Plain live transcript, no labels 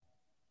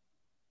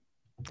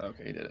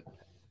Okay, he did it.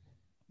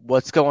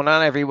 What's going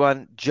on,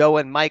 everyone? Joe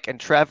and Mike and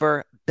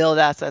Trevor,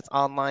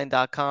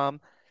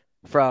 buildassetsonline.com.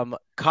 From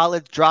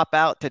college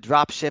dropout to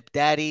dropship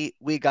daddy,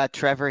 we got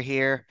Trevor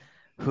here,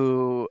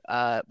 who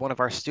one of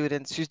our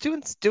students who's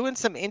doing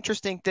some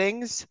interesting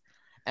things,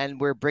 and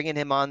we're bringing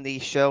him on the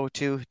show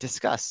to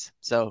discuss.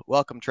 So,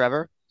 welcome,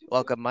 Trevor.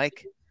 Welcome,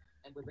 Mike.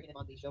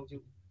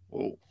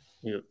 Whoa.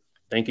 Yeah,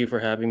 thank you for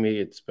having me.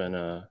 It's been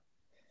a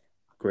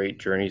great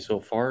journey so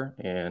far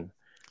and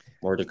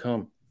more to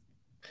come.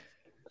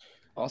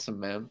 Awesome,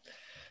 man.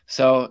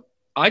 So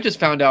I just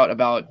found out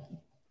about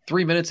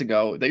 3 minutes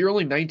ago that you're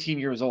only 19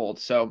 years old.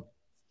 So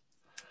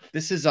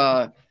this is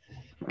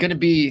gonna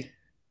be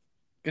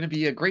gonna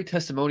be a great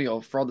testimonial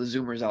for all the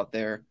Zoomers out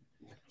there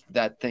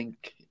that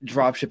think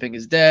drop shipping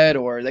is dead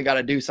or they got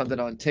to do something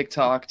on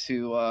TikTok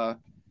to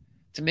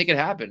make it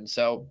happen.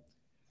 So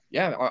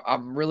yeah,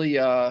 I'm really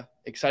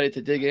excited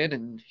to dig in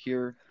and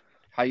hear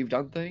how you've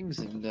done things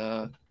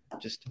and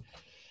just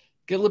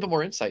get a little bit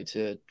more insight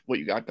to what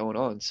you got going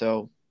on.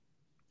 So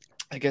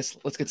I guess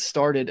let's get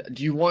started.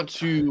 Do you want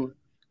to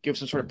give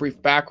some sort of brief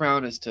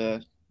background as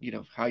to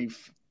how you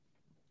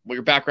what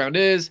your background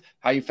is,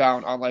 how you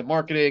found online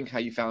marketing, how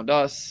you found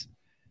us,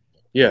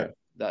 Yeah,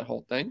 that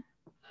whole thing?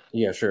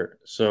 yeah, sure.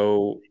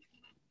 So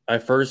I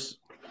first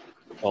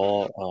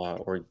saw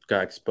or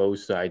got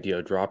exposed to the idea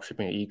of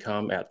dropshipping and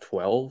e-com at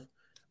 12.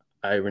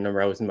 I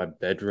remember I was in my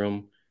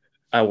bedroom.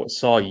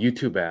 Saw a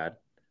YouTube ad.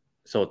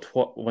 So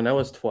when I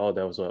was 12,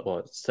 that was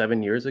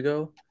 7 years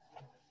ago.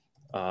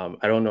 I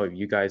don't know if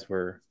you guys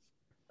were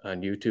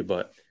on YouTube,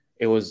 but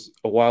it was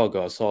a while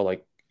ago. I saw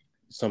like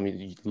some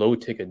low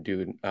ticket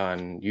dude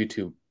on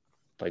YouTube,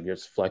 like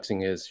just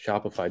flexing his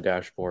Shopify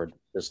dashboard,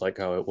 just like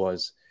how it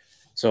was.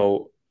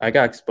 So I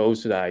got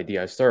exposed to that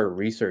idea. I started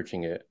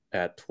researching it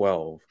at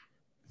 12,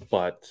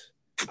 but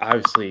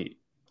obviously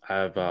I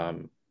have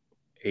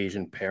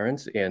Asian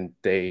parents and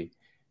they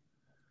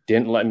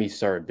didn't let me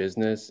start a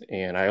business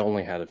and I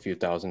only had a few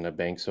thousand in the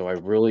bank. So I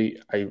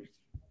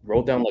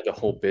wrote down like a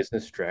whole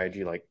business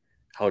strategy, like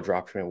how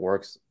dropshipping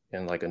works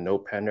and like a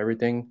notepad and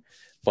everything.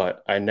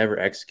 But I never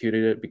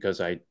executed it because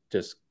I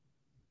just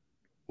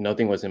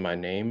nothing was in my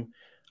name.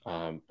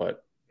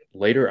 But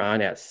later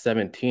on at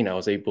 17, I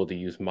was able to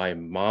use my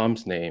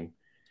mom's name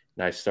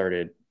and I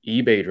started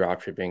eBay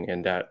dropshipping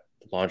and that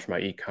launched my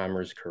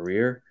e-commerce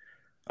career.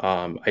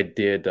 I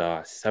did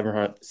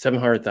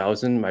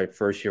 700,000 my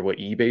first year with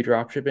eBay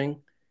dropshipping.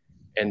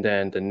 And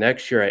then the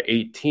next year at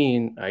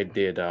 18, I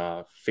did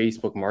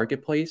Facebook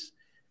Marketplace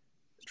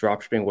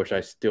dropshipping, which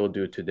I still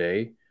do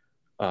today.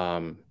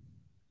 Um,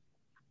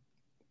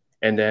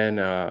 and then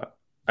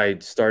I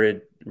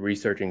started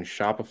researching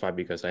Shopify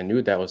because I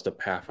knew that was the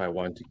path I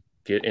wanted to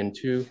get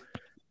into.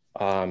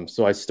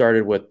 So I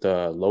started with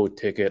the low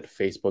ticket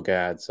Facebook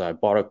ads. I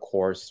bought a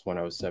course when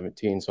I was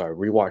 17, so I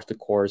rewatched the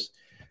course.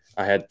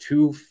 I had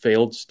two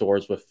failed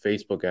stores with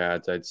Facebook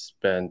ads. I'd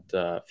spent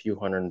a few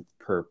hundred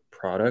per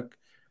product.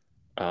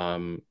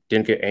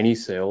 Didn't get any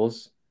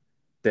sales.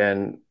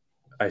 Then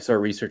I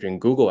started researching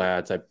Google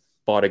Ads. I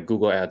bought a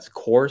Google Ads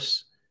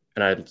course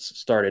and I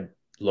started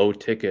low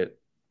ticket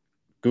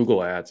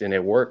Google Ads, and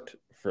it worked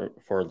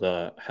for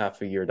the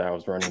half a year that I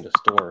was running the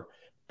store.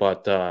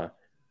 But the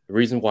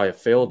reason why it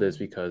failed is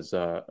because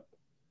I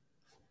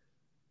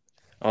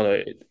don't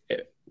know,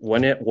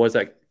 when it was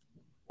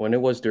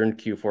during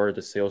Q4,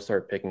 the sales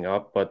started picking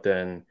up, but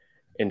then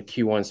in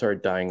Q1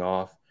 started dying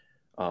off,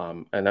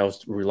 and I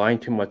was relying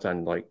too much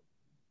on like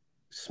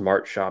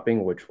smart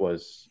shopping, which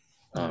was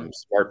Mm.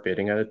 smart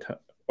bidding at a time,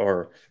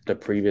 or the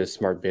previous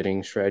smart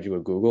bidding strategy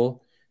with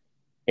Google.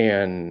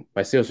 And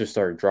my sales just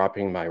started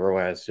dropping. My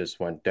ROAS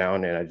just went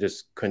down, and I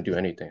just couldn't do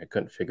anything. I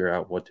couldn't figure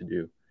out what to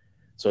do.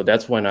 So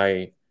that's when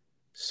I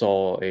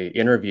saw a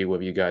interview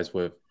with you guys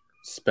with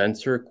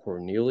Spencer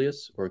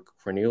Cornelius or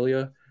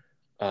Cornelia,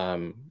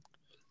 um,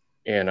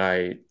 and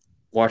I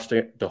watched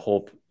the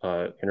whole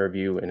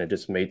interview, and it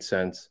just made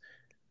sense.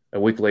 A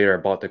week later, I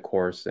bought the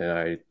course, and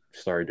I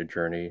started the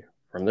journey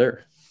from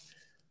there.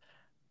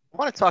 I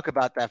want to talk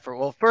about that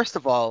well, first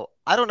of all,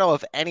 I don't know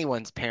if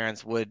anyone's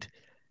parents would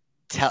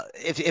tell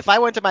if I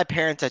went to my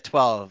parents at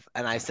 12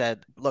 and I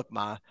said, "Look,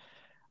 Ma,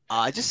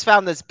 I just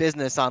found this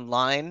business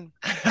online.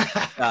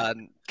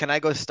 Can I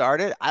go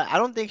start it?" I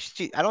don't think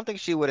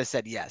she would have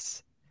said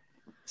yes.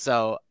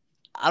 So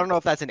I don't know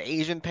if that's an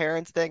Asian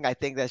parents thing. I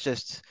think that's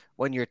just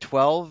when you're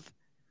 12,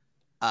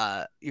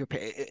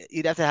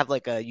 you'd have to have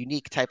like a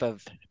unique type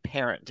of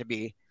parent to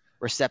be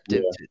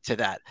receptive Yeah, to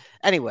that.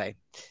 Anyway,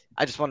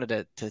 I just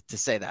wanted to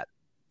say that.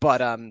 But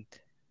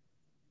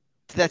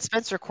to that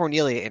Spencer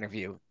Cornelia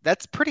interview,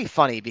 that's pretty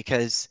funny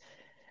because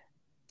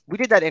we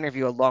did that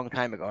interview a long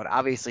time ago, and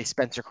obviously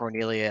Spencer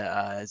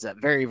Cornelia is a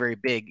very, very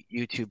big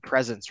YouTube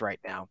presence right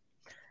now.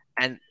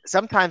 And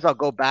sometimes I'll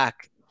go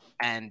back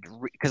and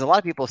because a lot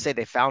of people say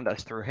they found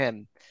us through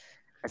him,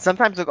 and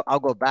sometimes I'll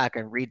go back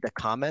and read the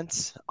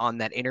comments on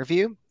that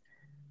interview,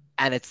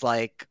 and it's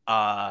like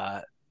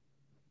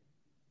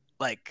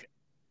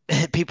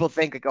people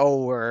think like,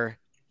 oh, we're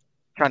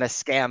trying to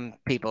scam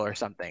people or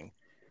something.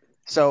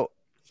 So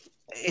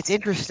it's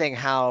interesting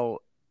how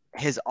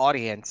his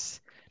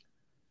audience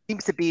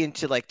seems to be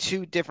into like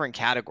two different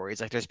categories.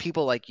 Like there's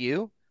people like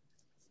you,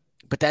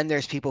 but then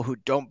there's people who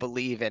don't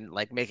believe in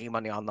like making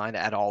money online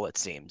at all, it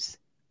seems.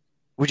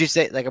 Would you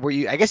say like were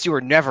you I guess you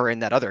were never in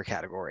that other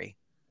category.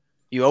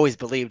 You always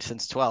believed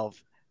since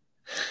 12.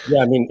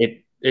 Yeah, I mean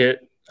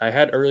it I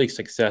had early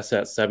success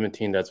at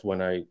 17. That's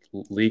when I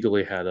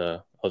legally I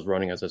was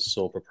running as a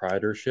sole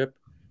proprietorship.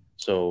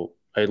 So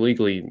I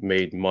legally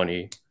made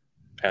money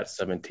at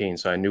 17.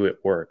 So I knew it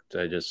worked.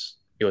 It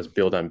was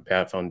built on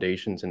bad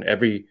foundations, and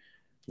every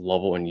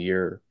level and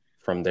year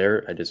from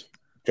there, I just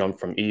jumped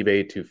from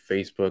eBay to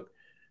Facebook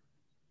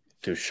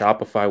to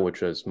Shopify,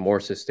 which was more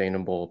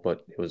sustainable,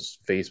 but it was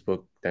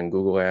Facebook, then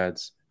Google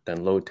Ads,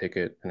 then low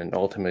ticket, and then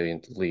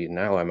ultimately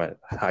now I'm at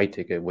high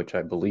ticket, which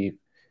I believe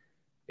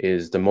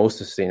is the most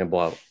sustainable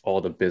of all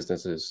the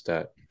businesses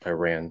that I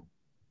ran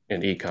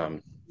in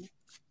ecom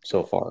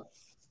so far.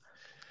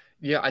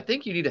 Yeah, I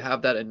think you need to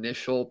have that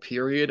initial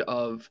period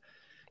of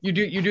you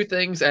do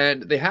things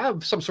and they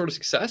have some sort of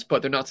success,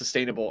 but they're not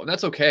sustainable, and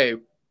that's okay.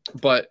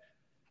 But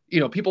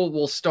people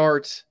will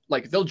start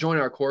like they'll join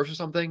our course or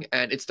something,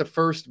 and it's the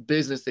first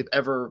business they've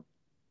ever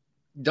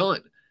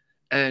done.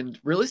 And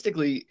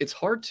realistically, it's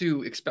hard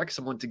to expect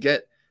someone to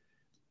get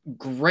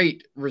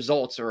great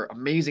results or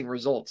amazing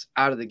results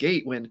out of the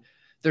gate when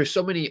there's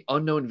so many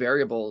unknown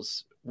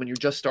variables when you're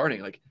just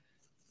starting. Like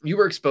you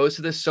were exposed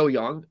to this so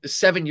young.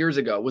 7 years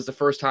ago was the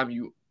first time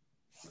you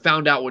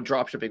found out what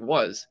dropshipping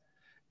was.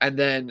 And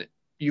then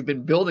you've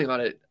been building on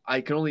it.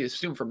 I can only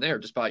assume from there,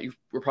 just by you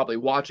were probably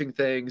watching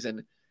things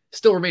and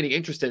still remaining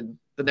interested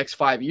the next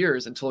 5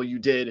 years until you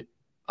did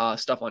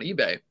stuff on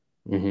eBay.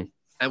 Mm-hmm.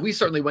 And we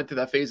certainly went through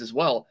that phase as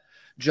well.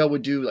 Joe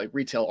would do like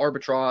retail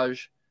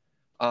arbitrage.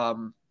 I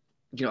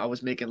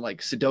was making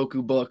like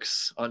Sudoku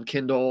books on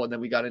Kindle, and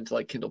then we got into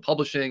like Kindle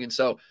publishing. And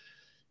so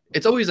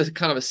it's always a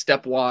kind of a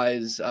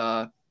stepwise,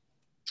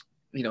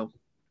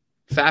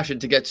 fashion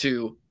to get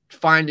to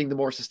finding the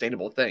more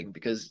sustainable thing,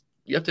 because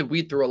you have to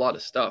weed through a lot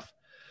of stuff.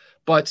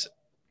 But,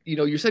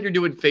 you said you're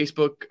doing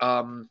Facebook,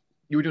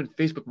 you were doing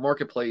Facebook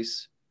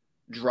Marketplace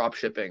drop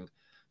shipping.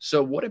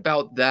 So what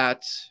about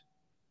that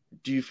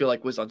do you feel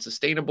like was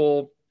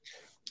unsustainable?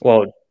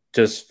 Well,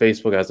 just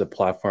Facebook as a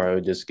platform, I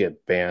would just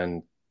get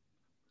banned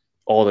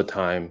all the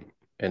time.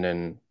 And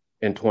then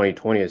in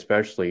 2020,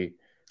 especially,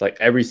 like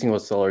every single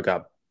seller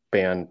got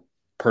banned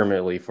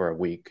permanently for a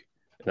week.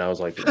 And I was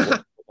like,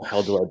 what the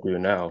hell do I do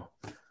now?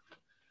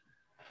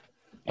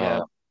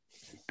 Yeah.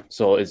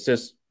 So it's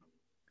just,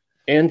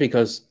 and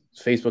because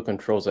Facebook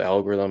controls the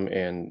algorithm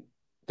and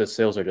the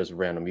sales are just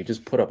random, you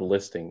just put up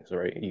listings,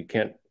 right?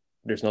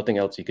 There's nothing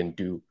else you can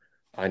do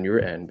on your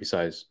end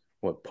besides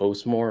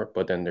post more,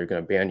 but then they're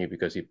going to ban you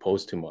because you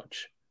post too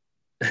much.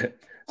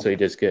 So you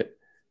just get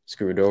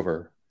screwed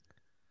over.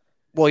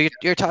 Well,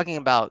 you're talking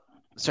about,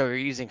 so you're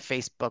using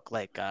Facebook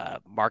like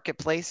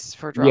marketplace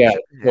for Yeah.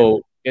 dropshipping?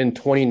 So in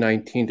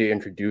 2019, they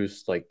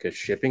introduced like a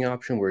shipping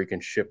option where you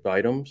can ship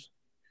items.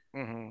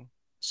 Mm-hmm.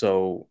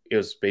 So it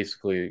was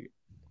basically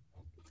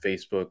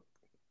Facebook,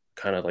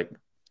 kind of like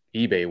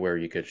eBay, where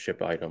you could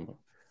ship item.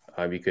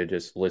 You could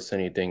just list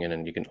anything and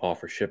then you can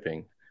offer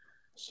shipping.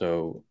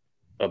 So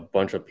a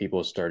bunch of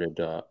people started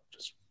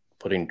just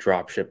putting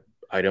drop ship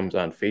items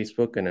on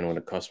Facebook, and then when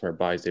a customer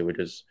buys, they would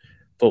just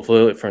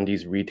fulfill it from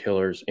these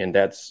retailers. And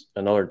that's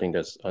another thing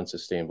that's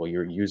unsustainable.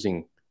 You're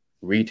using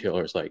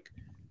retailers like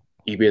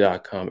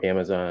eBay.com,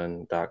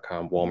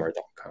 Amazon.com,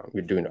 Walmart.com.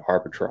 You're doing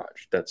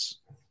arbitrage. That's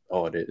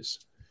all it is.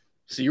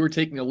 So you were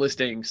taking a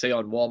listing, say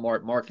on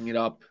Walmart, marking it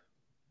up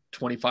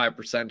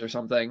 25% or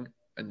something,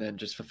 and then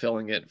just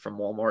fulfilling it from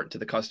Walmart to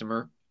the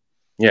customer.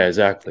 Yeah,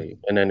 exactly.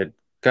 And then it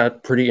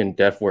got pretty in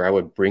depth where I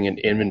would bring in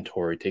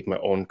inventory, take my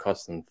own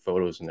custom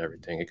photos and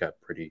everything. It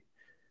got pretty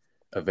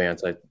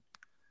advanced. I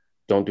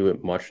don't do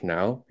it much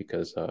now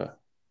because,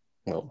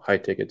 high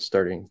ticket's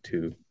starting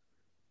to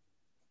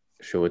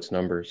show its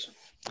numbers.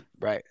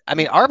 Right. I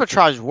mean,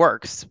 arbitrage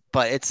works,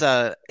 but it's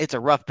a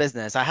rough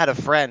business. I had a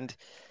friend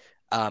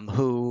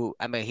who,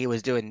 I mean, he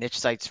was doing niche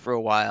sites for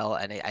a while,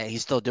 and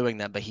he's still doing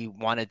them, but he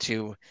wanted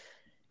to,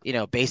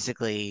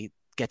 basically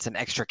get some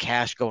extra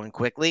cash going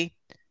quickly.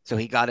 So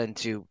he got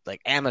into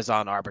like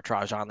Amazon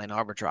arbitrage, online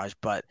arbitrage,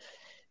 but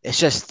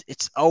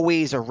it's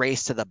always a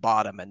race to the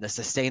bottom, and the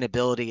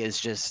sustainability is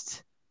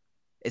just,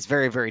 it's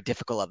very, very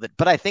difficult of it.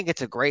 But I think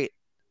it's a great,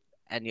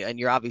 and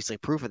you're obviously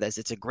proof of this.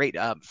 It's a great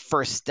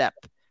first step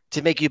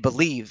to make you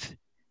believe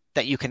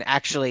that you can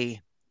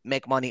actually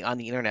make money on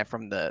the internet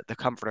from the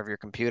comfort of your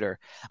computer.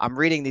 I'm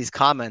reading these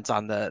comments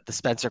on the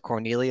Spencer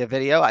Cornelia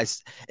video.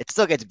 It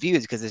still gets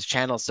views because his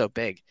channel's so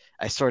big.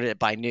 I sorted it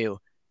by new.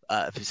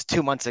 It was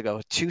 2 months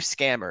ago. Two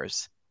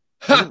scammers.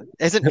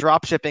 Isn't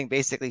drop shipping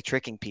basically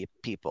tricking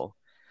people?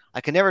 I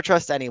can never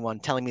trust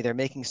anyone telling me they're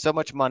making so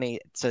much money,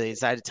 so they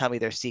decided to tell me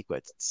their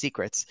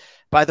secrets.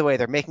 By the way,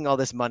 they're making all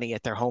this money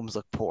yet their homes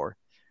look poor.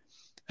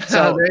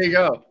 So there you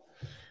go.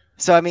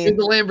 So I mean,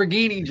 the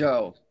Lamborghini,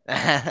 Joe.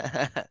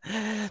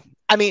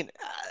 I mean,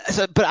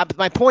 but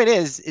my point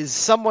is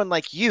someone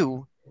like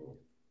you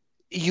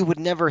you would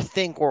never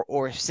think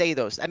or say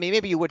those. I mean,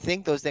 maybe you would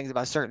think those things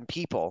about certain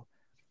people,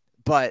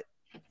 but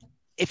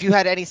if you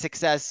had any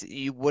success,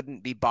 you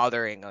wouldn't be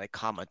bothering like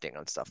commenting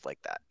on stuff like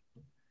that.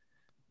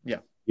 Yeah.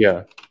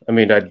 Yeah. I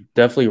mean, I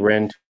definitely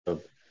ran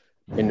into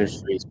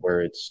industries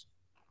where it's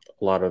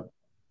a lot of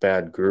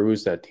bad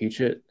gurus that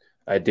teach it.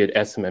 I did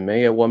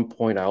SMMA at one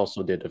point. I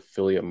also did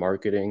affiliate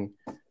marketing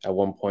at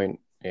one point,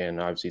 and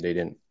obviously they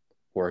didn't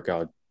work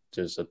out.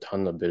 There's a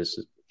ton of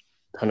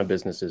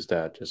businesses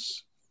that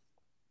just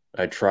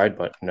I tried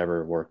but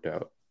never worked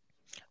out.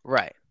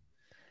 Right.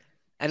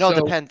 And it all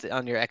So depends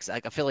on your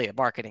like affiliate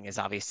marketing is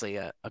obviously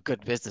a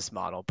good business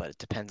model, but it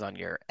depends on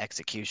your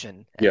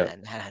execution Yeah.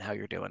 and how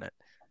you're doing it.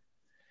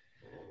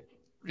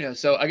 yeah,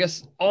 so I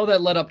guess all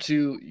that led up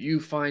to you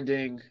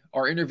finding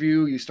our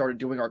interview. You started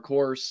doing our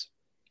course,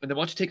 and then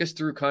why don't you take us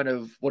through kind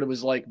of what it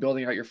was like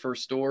building out your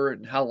first store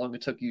and how long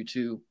it took you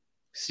to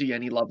see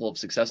any level of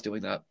success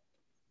doing that?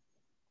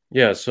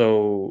 Yeah.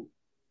 So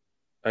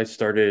I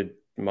started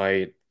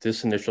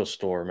this initial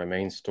store, my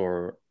main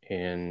store,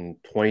 in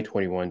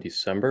 2021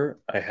 December.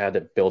 I had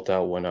it built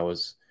out when I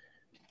was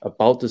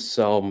about to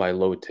sell my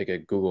low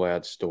ticket Google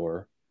Ads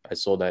store. I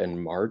sold that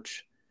in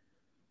March.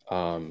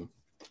 Um,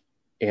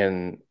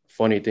 and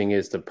funny thing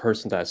is, the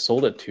person that I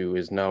sold it to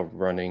is now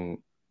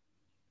running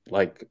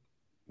like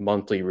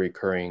monthly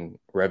recurring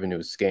revenue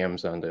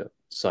scams on the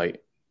site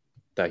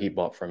that he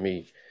bought from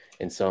me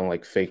and selling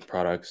like fake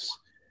products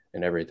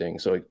and everything.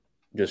 So it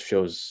just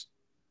shows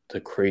the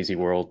crazy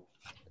world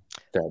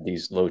that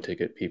these low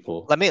ticket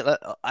people.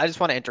 I just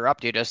want to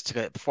interrupt you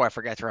before I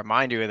forget to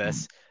remind you of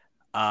this.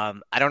 I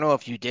don't know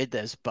if you did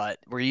this, but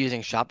we're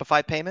using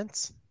Shopify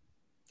payments.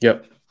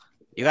 Yep.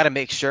 You got to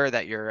make sure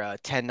that your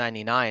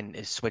 1099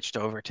 is switched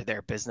over to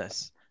their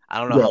business. I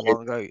don't know Yeah. how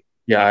long ago.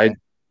 Yeah. Okay.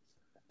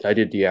 I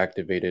did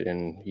deactivate it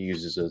and he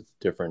uses a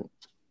different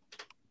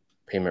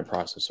payment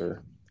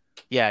processor.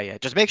 Yeah.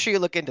 Just make sure you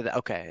look into that.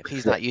 Okay, if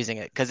he's Yeah. not using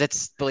it,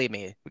 because believe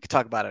me, we could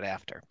talk about it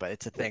after, but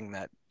it's a thing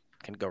that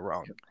can go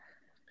wrong.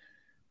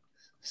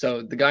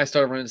 So the guy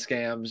started running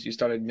scams. You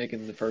started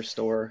making the first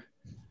store.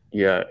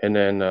 Yeah. And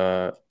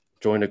then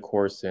joined a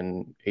course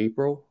in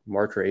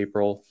March or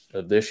April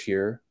of this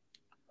year.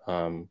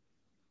 Um,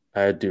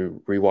 I had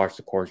to rewatch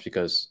the course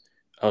because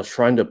I was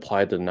trying to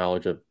apply the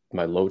knowledge of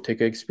my low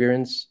ticket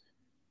experience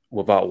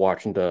without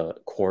watching the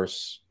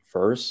course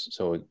first.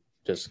 So it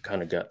just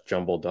kind of got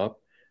jumbled up.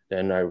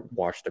 Then I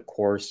watched the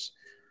course,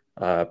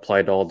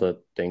 applied all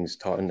the things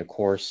taught in the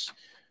course.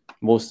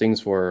 Most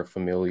things were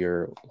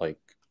familiar, like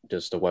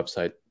just the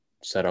website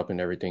setup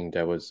and everything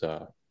that was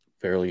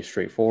fairly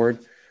straightforward.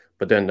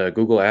 But then the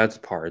Google Ads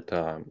part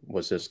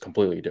was just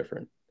completely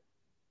different.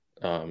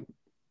 Um,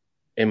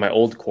 in my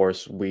old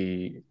course,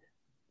 we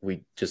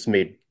just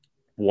made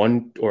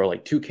one or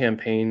like two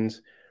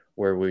campaigns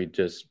where we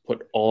just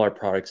put all our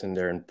products in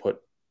there and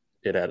put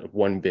it at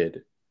one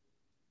bid.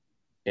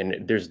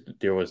 And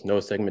there was no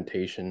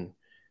segmentation.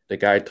 The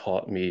guy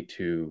taught me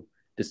to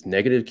just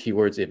negative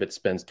keywords if it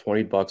spends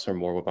 $20 or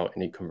more without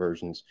any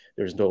conversions.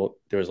 There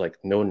was like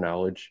no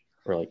knowledge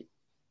or like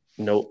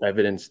no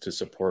evidence to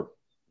support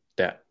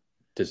that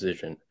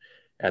decision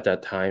at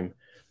that time.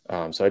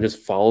 So I just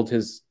followed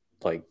his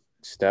like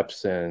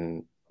steps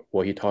and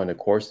what he taught in the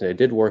course, and it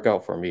did work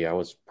out for me. I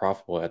was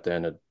profitable at the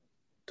end of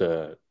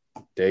the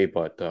day,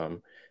 but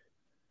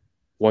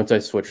once I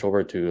switched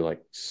over to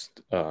like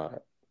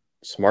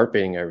smart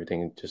bidding,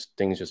 everything just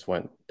things just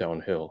went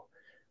downhill.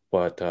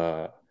 But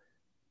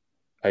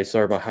I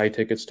started my high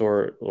ticket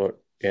store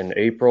in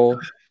April,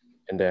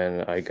 and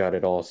then I got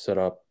it all set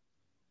up.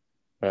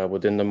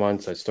 Within the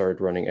months, I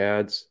started running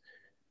ads.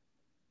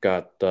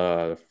 Got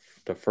the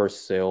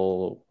first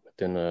sale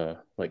within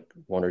like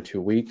 1 or 2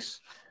 weeks.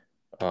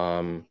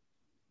 Um,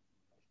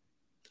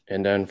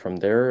 and then from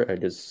there, I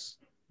just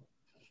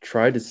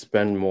tried to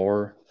spend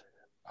more.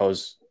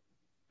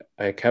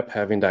 I kept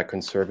having that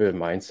conservative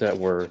mindset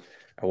where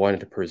I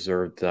wanted to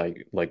preserve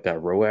like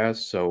that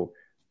ROAS. So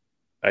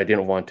I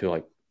didn't want to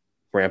like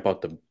ramp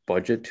up the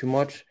budget too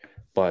much.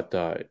 But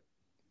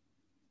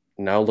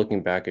now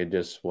looking back, it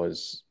just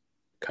was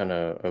kind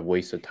of a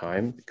waste of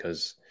time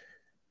because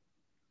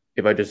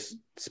if I just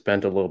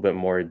spent a little bit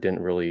more, it didn't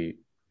really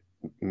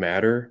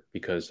matter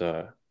because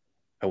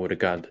I would have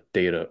gotten the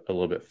data a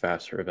little bit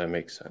faster, if that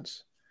makes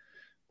sense.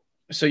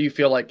 So you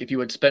feel like if you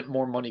had spent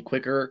more money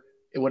quicker,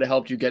 it would have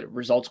helped you get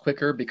results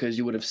quicker because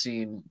you would have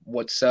seen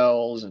what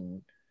sells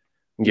and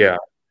Yeah,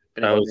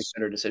 been I able to make was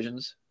better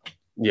decisions.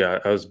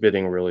 I was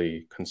bidding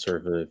really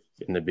conservative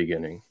in the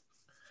beginning.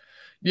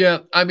 Yeah,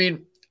 I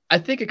mean, I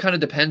think it kind of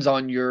depends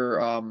on your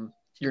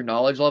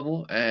knowledge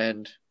level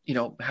and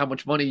how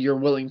much money you're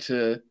willing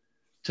to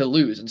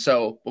lose. And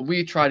so when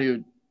we try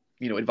to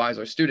advise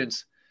our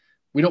students,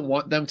 we don't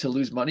want them to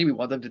lose money. We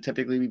want them to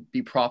typically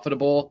be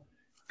profitable.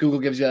 Google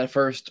gives you that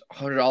first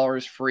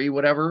 $100 free,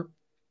 whatever.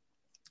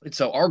 And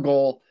so our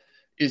goal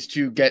is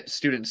to get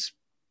students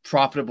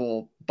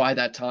profitable by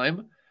that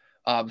time.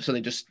 So they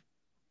just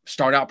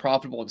start out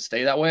profitable and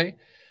stay that way.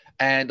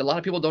 And a lot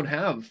of people don't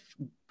have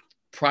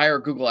prior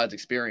Google Ads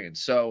experience.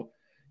 So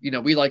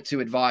we like to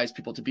advise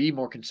people to be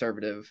more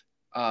conservative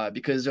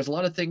because there's a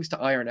lot of things to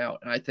iron out.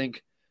 And I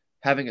think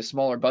having a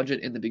smaller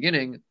budget in the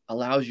beginning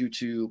allows you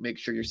to make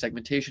sure your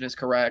segmentation is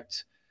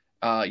correct.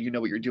 You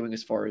know what you're doing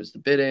as far as the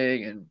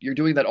bidding, and you're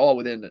doing that all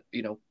within,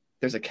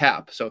 there's a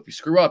cap. So if you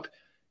screw up,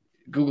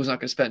 Google's not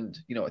going to spend,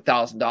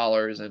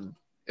 $1,000 and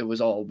it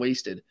was all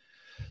wasted.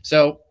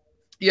 So,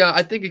 yeah,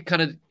 I think it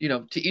kind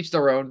of, to each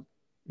their own.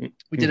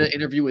 We did an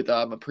interview with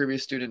a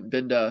previous student,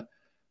 Binda,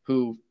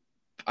 who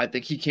I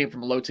think he came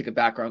from a low ticket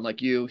background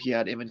like you. He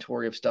had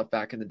inventory of stuff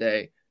back in the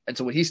day. And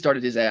so when he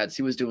started his ads,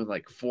 he was doing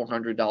like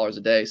 $400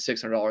 a day,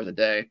 $600 a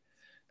day.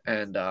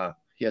 And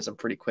he had some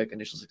pretty quick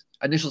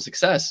initial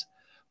success.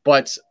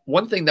 But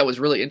one thing that was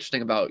really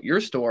interesting about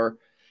your store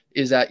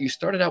is that you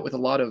started out with a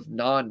lot of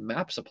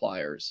non-map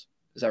suppliers.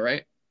 Is that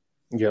right?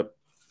 Yep.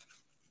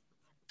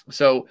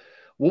 So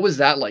what was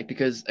that like?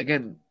 Because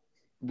again,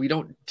 we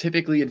don't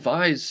typically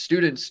advise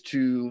students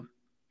to,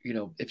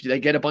 if they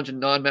get a bunch of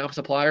non-map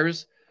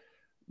suppliers,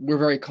 we're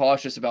very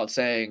cautious about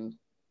saying,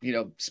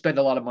 spend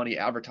a lot of money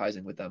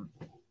advertising with them.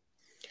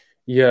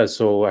 Yeah,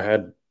 so I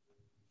had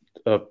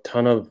a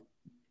ton of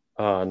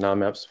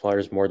non-map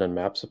suppliers, more than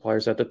map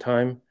suppliers at the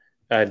time.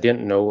 I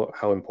didn't know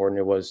how important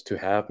it was to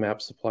have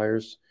map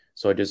suppliers,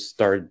 so I just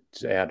started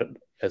to add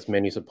as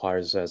many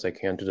suppliers as I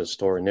can to the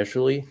store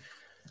initially.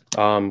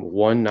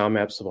 One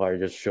non-map supplier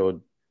just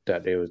showed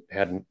that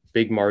had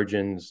big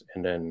margins,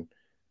 and then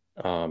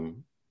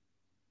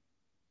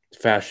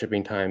fast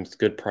shipping times,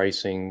 good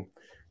pricing,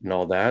 and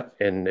all that,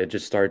 and it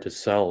just started to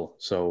sell.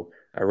 So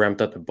I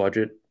ramped up the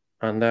budget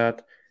on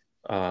that.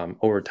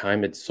 Over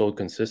time, it sold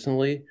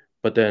consistently,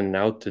 but then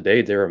now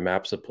today they're a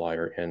map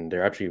supplier, and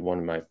they're actually one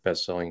of my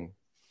best-selling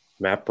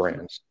map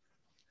brands.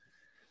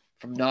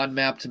 From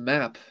non-map to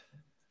map.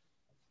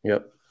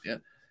 Yep. Yeah.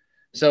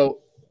 So,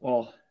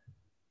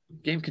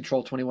 Game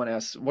Control 21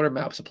 asks, what are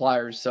map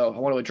suppliers? So I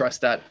want to address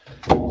that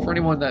for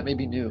anyone that may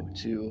be new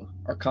to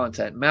our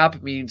content.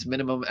 MAP means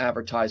minimum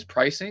advertised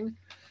pricing.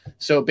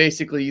 So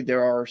basically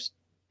there are,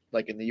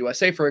 like in the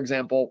USA, for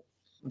example,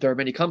 there are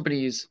many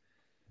companies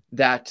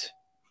that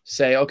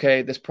say,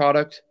 okay, this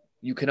product,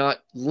 you cannot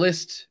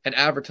list and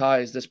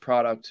advertise this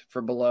product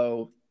for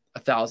below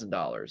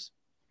 $1,000.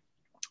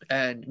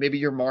 And maybe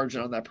your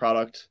margin on that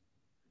product,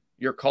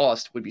 your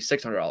cost would be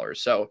 $600.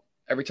 So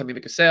every time you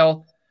make a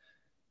sale,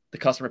 the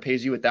customer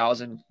pays you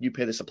 $1,000, you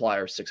pay the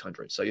supplier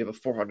 $600. So you have a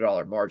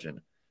 $400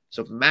 margin.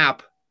 So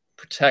MAP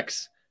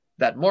protects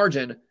that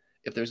margin.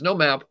 If there's no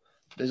MAP,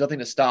 there's nothing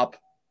to stop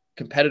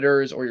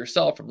competitors or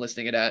yourself from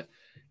listing it at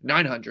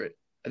 $900.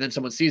 And then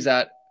someone sees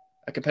that,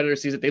 a competitor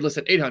sees it, they list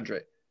at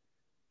 $800.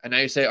 And now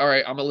you say, all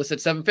right, I'm going to list at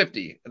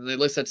 $750. And they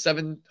list at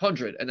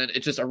 $700. And then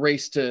it's just a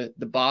race to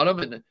the bottom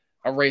and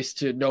a race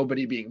to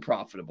nobody being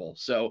profitable.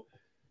 So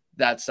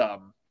that's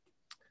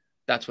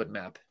what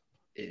MAP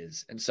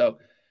is. And so,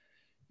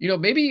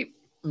 maybe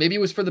it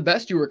was for the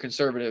best you were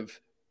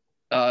conservative,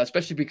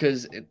 especially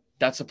because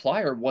that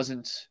supplier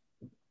wasn't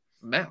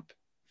MAP.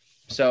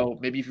 So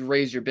maybe if you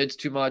raise your bids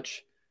too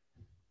much,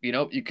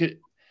 you could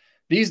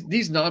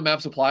these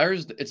non-map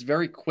suppliers, it's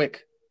very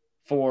quick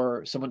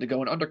for someone to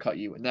go and undercut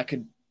you, and that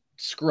could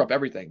screw up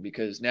everything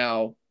because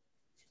now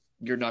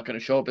you're not going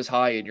to show up as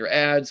high in your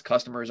ads.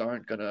 Customers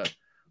aren't going to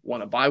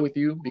want to buy with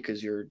you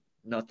because you're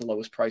not the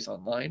lowest price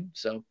online.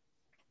 So,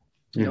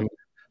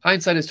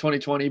 hindsight is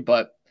 2020,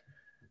 but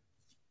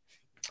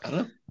I don't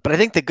know. But I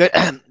think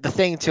the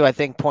thing to, I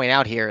think, point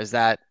out here is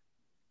that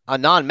a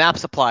non-map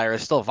supplier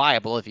is still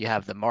viable if you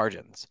have the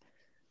margins.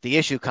 The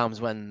issue comes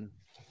when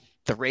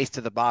the race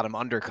to the bottom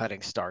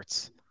undercutting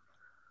starts.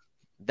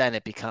 Then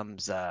it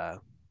becomes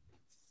not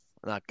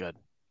good.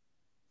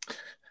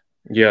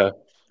 Yeah.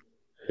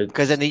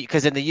 Because in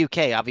the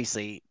UK,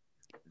 obviously,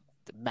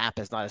 the map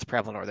is not as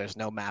prevalent, or there's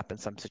no map in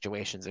some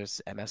situations.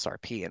 There's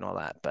MSRP and all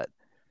that, but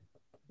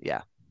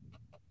yeah.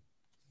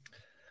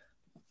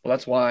 Well,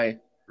 that's why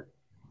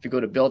if you go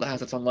to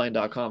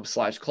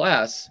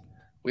buildassetsonline.com/class,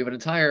 we have an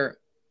entire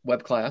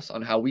web class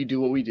on how we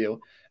do what we do.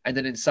 And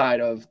then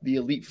inside of the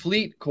Elite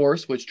Fleet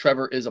course, which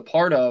Trevor is a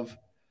part of,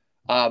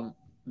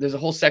 there's a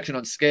whole section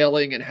on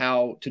scaling and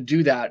how to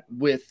do that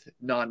with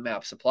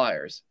non-map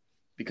suppliers.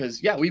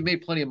 Because, yeah, we've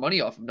made plenty of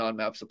money off of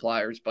non-map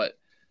suppliers, but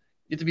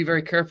you have to be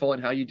very careful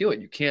in how you do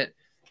it. You can't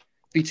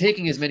be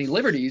taking as many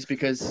liberties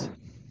because it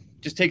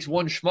just takes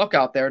one schmuck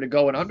out there to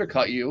go and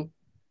undercut you.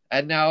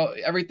 And now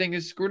everything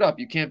is screwed up.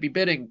 You can't be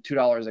bidding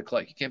 $2 a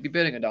click. You can't be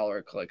bidding $1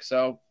 a click.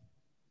 So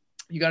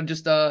you got to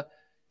just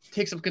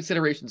take some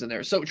considerations in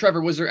there. So,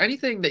 Trevor, was there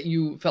anything that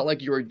you felt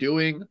like you were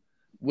doing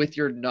with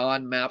your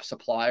non-map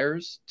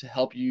suppliers to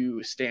help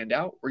you stand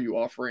out? Were you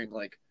offering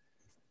like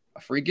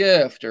a free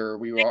gift, or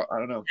I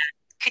don't know.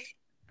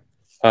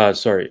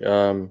 Sorry.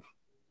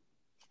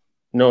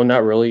 No,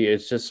 not really.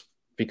 It's just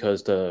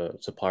because the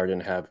supplier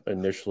didn't have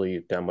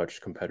initially that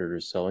much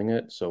competitors selling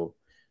it. So,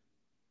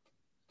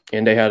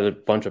 and they had a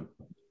bunch of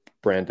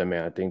brand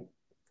demand. I think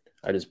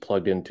I just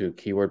plugged into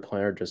Keyword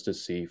Planner just to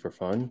see for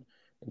fun.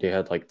 They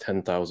had like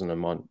 10,000 a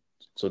month.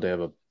 So they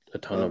have a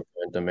ton of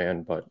brand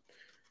demand, but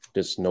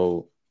just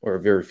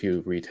very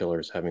few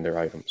retailers having their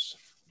items.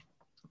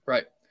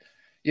 Right.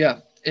 Yeah.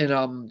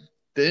 In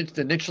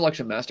the niche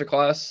selection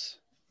masterclass,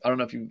 I don't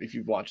know if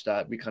you've watched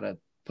that. We kind of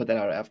put that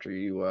out after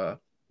you Yeah.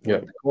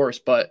 went the course,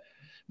 but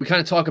we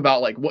kind of talk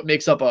about like what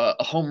makes up a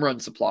home run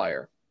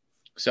supplier.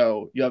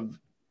 So you have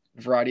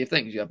a variety of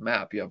things. You have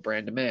map, you have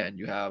brand demand,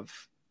 you have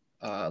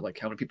like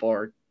how many people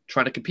are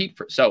trying to compete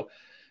for. So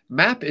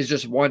map is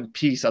just one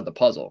piece of the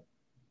puzzle.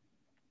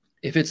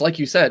 If it's like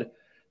you said,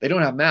 they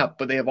don't have map,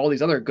 but they have all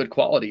these other good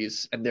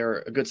qualities and they're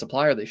a good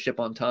supplier, they ship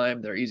on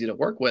time, they're easy to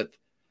work with,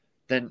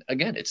 then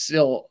again, it's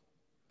still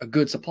a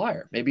good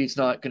supplier. Maybe it's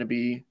not going to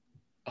be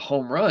a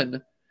home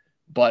run,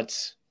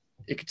 but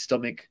it could still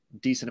make a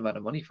decent amount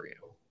of money for you.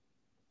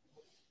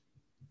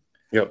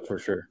 Yep, for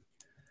sure.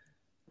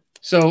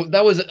 So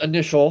that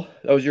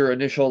was your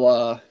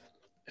initial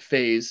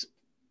phase.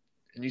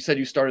 And you said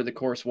you started the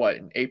course what,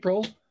 in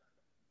April?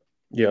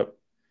 Yep.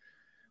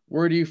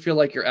 Where do you feel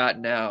like you're at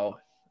now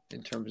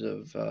in terms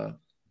of your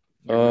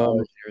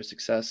knowledge, your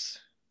success?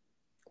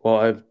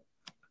 Well,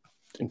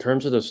 in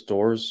terms of the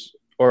stores,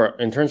 or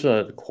in terms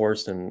of the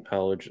course and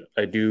knowledge,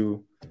 I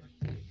do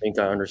think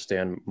I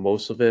understand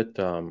most of it.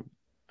 I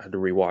had to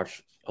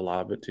rewatch a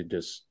lot of it to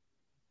just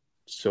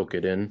soak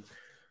it in.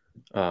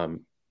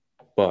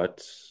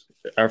 But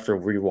after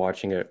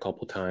rewatching it a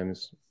couple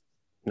times,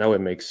 now it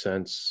makes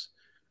sense.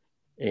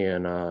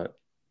 And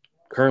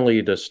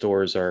currently, the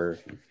stores are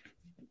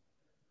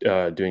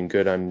doing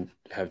good. I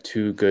have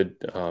two good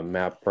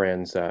map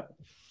brands that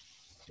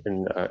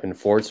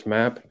enforce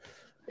map,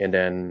 and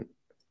then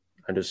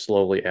I'm just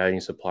slowly adding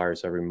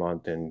suppliers every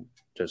month and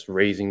just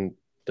raising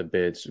the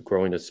bids,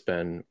 growing the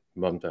spend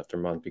month after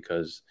month,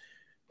 because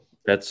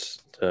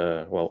that's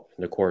in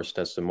the course,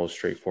 that's the most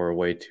straightforward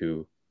way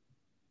to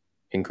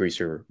increase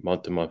your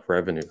month-to-month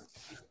revenue.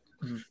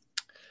 Mm-hmm.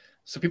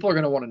 So people are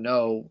going to want to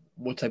know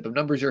what type of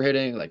numbers you're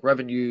hitting, like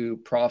revenue,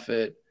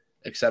 profit,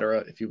 etc.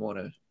 If you want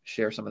to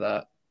share some of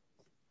that.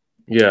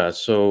 Yeah,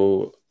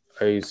 so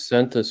I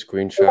sent a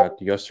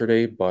screenshot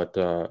yesterday, but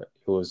it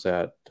was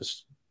at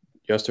this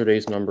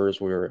yesterday's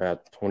numbers. We were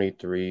at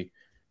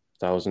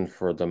 23,000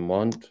 for the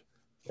month,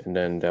 and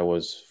then that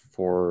was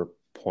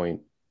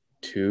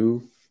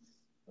 4.2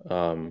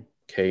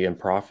 K in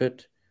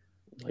profit,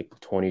 like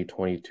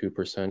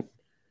 22%.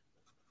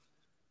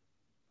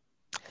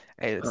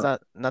 Hey, it's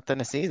not nothing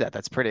to see that.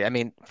 That's pretty. I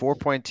mean,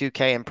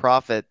 4.2K in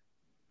profit.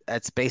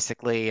 That's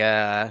basically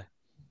what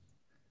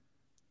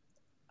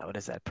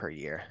is that per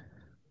year?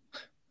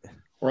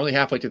 We're only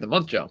halfway through the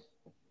month, Joe.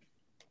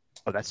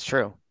 Oh, that's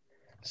true.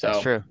 So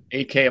That's true.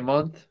 8K a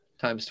month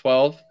times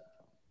 12.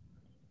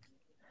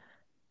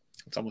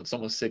 It's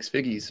almost six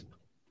figures.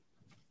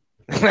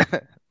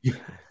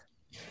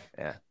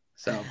 Yeah.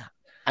 So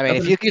I mean,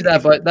 if you see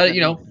that, but that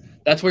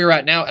that's where you're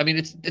at now. I mean,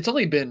 it's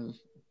only been.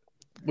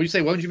 What do you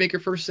say? When did you make your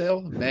first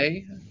sale?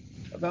 May,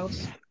 about.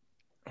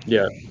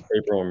 Yeah,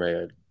 April or May.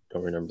 I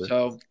don't remember.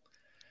 So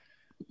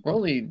you're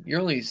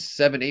only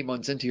 7-8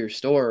 months into your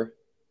store,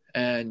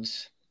 and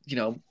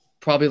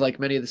probably like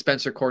many of the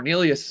Spencer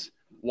Cornelius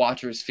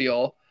watchers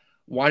feel,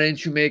 why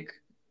didn't you make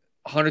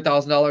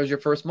 $100,000 your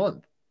first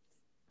month?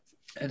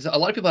 And so a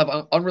lot of people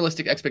have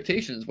unrealistic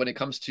expectations when it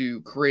comes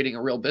to creating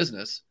a real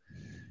business.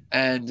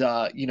 And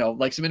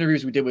like some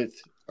interviews we did with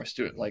our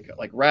student, like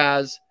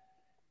Raz,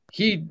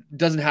 he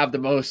doesn't have the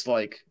most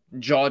like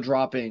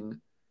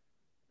jaw-dropping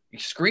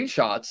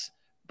screenshots,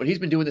 but he's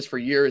been doing this for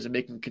years and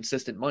making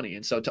consistent money.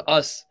 And so to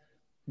us,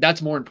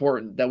 that's more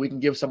important, that we can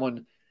give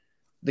someone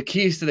the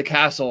keys to the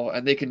castle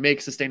and they can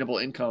make sustainable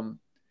income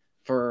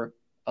for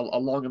a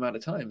long amount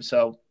of time.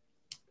 So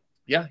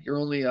yeah, you're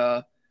only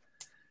a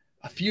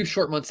few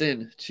short months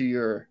in to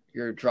your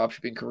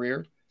dropshipping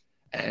career,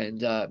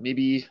 and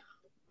maybe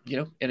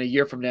in a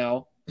year from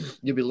now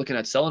you'll be looking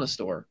at selling a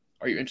store.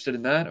 Are you interested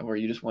in that, or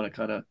you just want to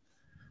kind of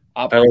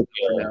I operate like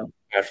for the now?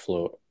 cash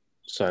flow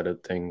side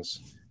of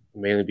things,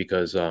 mainly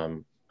because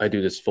I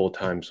do this full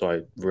time, so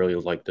I really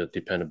like the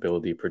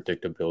dependability,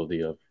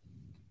 predictability of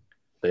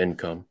the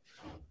income.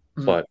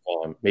 Mhm. But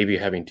maybe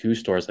having two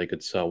stores, I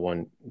could sell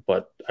one,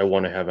 but I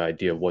want to have an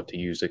idea of what to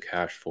use the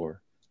cash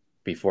for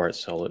before I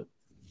sell it.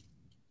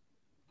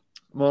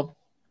 Well,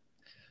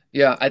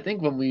 yeah, I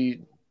think when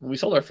we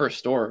sold our first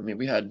store, I mean,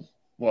 we had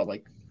what,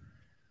 like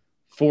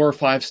 4 or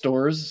 5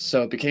 stores,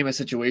 so it became a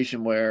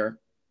situation where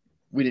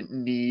we didn't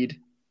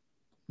need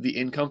the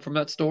income from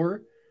that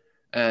store,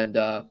 and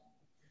the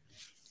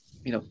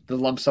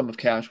lump sum of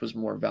cash was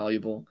more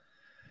valuable.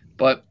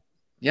 But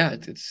yeah,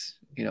 it's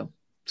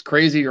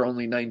crazy. You're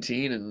only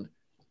 19 and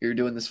you're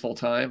doing this full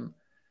time.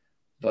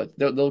 But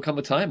there'll come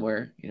a time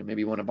where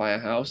maybe you want to buy a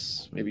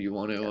house, maybe you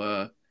want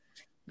to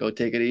go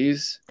take it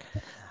easy.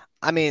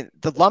 I mean,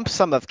 the lump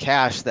sum of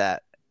cash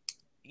that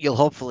you'll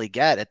hopefully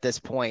get at this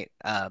point,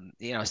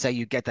 say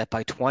you get that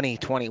by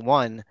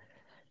 2021,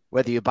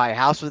 whether you buy a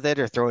house with it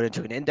or throw it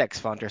into an index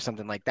fund or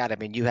something like that. I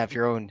mean, you have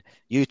your own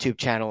YouTube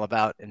channel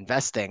about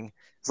investing.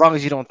 As long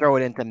as you don't throw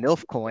it into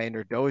MILF coin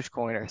or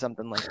Dogecoin or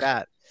something like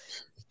that,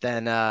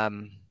 then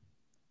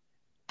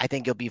I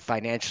think you'll be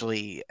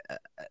financially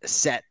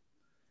set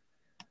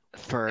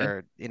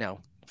for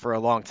for a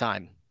long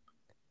time.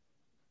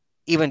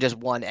 even just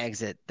one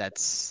exit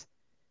that's,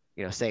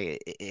 say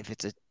if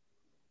it's a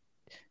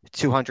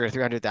 $200 or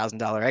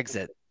 $300,000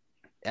 exit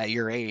at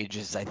your age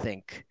is, I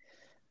think,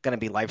 going to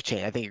be life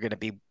changing. I think you're going to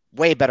be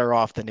way better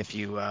off than if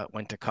you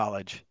went to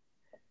college.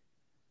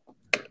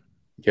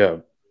 Yeah,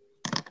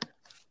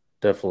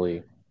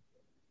 definitely.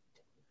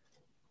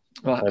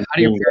 Well, how I'm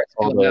do your seeing parents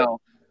all feel the now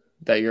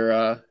that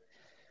you're?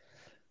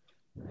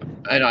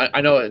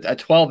 I know at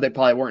 12 they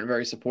probably weren't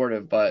very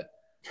supportive, but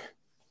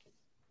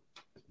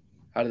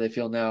how do they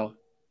feel now?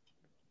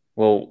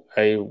 well,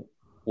 I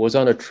was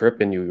on a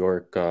trip in New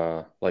York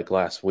like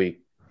last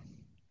week,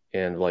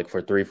 and like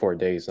for 3 4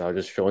 days, and I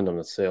was just showing them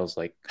the sales.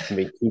 Like I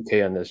made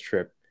 2K on this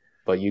trip,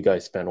 but you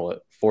guys spent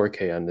what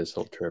 4K on this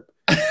whole trip.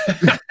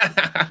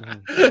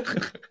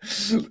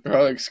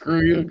 They're like,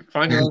 screw you,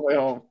 find your own way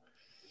home.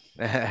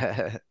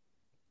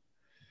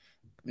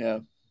 Yeah.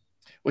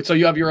 Wait, so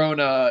you have your own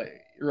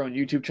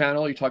YouTube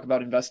channel? You talk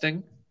about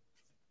investing?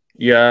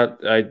 Yeah,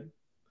 I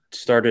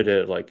started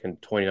it like in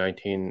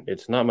 2019.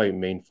 It's not my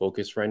main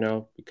focus right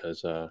now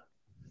because I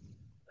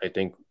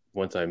think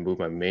once I move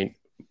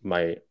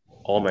my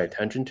all my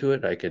attention to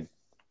it, I could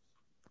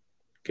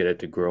get it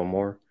to grow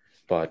more.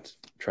 But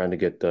trying to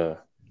get the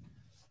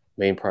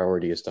main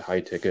priority is the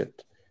high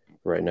ticket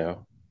right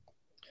now.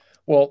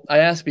 Well, I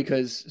ask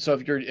because so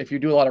if you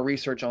do a lot of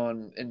research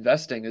on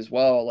investing as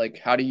well, like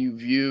how do you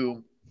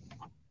view,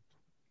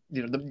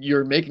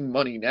 you're making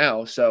money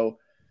now, so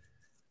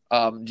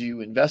do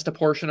you invest a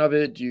portion of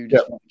it? Do you Yeah.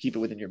 just want to keep it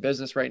within your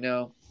business right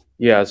now?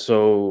 Yeah,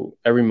 so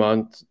every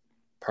month,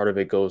 part of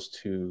it goes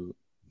to,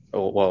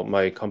 oh, well,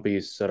 my company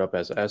is set up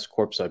as S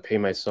corp, so I pay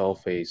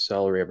myself a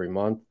salary every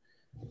month.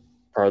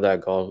 Part of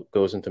that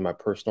goes into my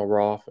personal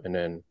Roth, and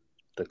then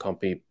the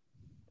company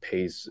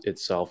pays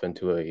itself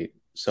into a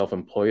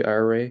self-employed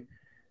IRA.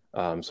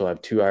 So I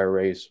have two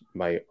IRAs,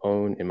 my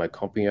own and my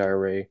company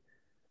IRA,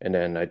 and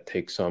then I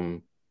take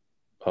some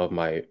of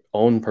my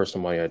own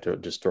personal money. I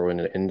just throw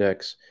in an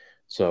index.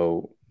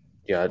 So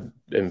yeah, I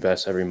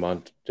invest every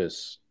month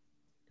just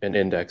in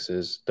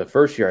indexes. The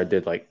first year I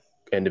did like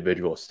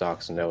individual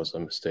stocks, and that was a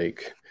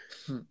mistake.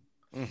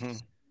 Mm-hmm.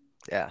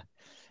 Yeah.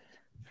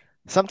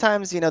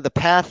 Sometimes, the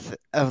path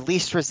of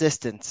least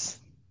resistance.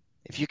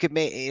 If you could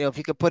if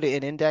you could put it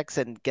in index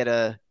and get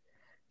a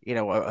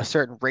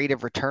certain rate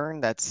of return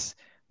that's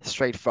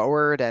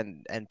straightforward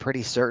and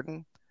pretty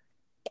certain,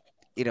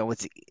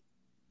 it's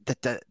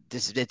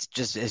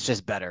it's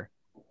just better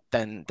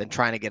than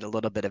trying to get a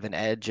little bit of an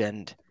edge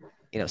and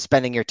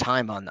spending your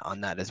time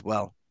on that as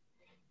well.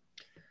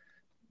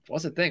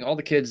 What's the thing? All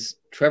the kids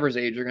Trevor's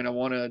age are gonna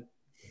want to,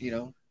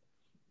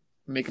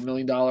 make $1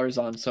 million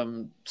on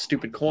some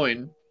stupid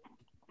coin,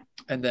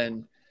 and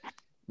then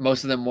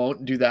most of them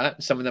won't do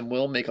that. Some of them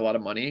will make a lot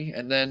of money,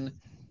 and then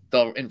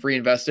they'll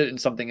reinvest it in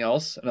something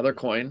else, another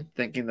coin,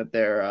 thinking that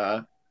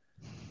they're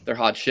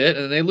hot shit,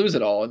 and then they lose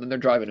it all, and then they're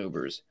driving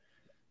Ubers.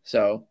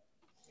 So,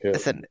 Yeah.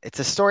 Listen, it's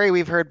a story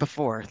we've heard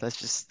before. Let's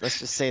just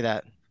say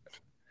that.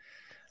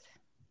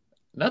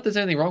 not that there's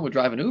anything wrong with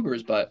driving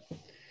Ubers, but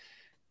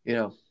you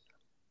know,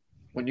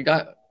 when you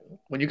got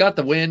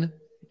the win,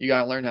 you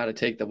got to learn how to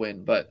take the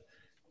win. But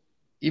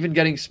even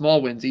getting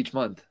small wins each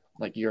month,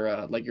 like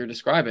you're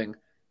describing,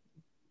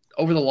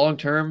 over the long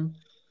term,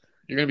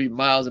 you're going to be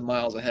miles and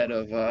miles ahead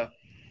of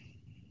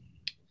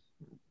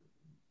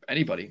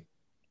anybody.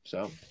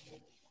 So,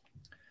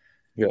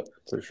 Yeah,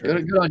 for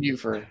sure. good on you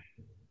for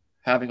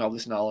having all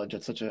this knowledge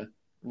at such a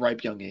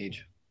ripe young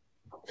age.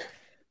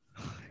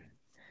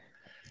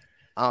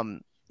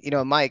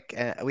 Mike,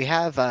 we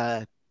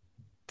have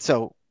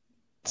so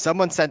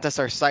someone sent us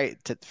our site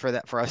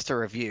for us to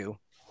review.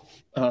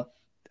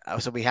 Uh-huh.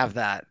 So we have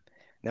that.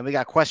 Then we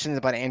got questions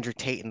about Andrew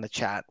Tate in the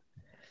chat.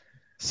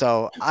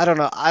 So I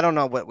don't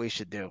know what we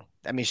should do.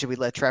 I mean, should we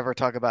let Trevor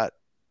talk about?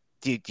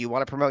 Do you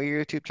want to promote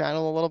your YouTube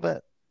channel a little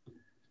bit?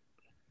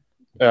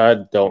 I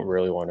don't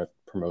really want to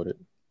promote it.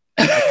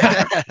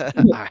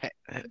 All right.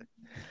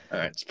 All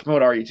right, let's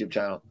promote our YouTube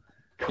channel.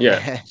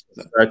 Yeah,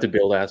 start to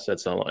build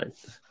assets online.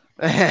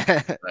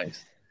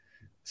 Nice.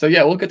 So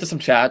yeah, we'll get to some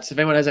chats. If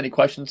anyone has any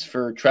questions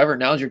for Trevor,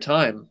 now's your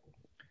time.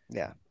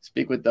 Yeah.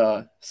 Speak with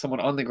someone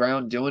on the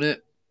ground doing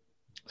it,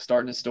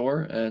 starting a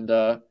store, and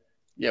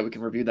yeah, we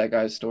can review that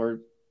guy's store,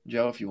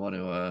 Joe, if you want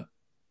to,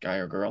 guy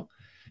or girl,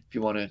 if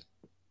you want to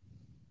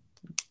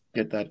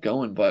get that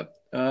going. But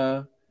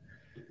yeah,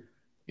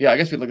 I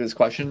guess we look at this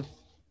question.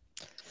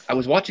 I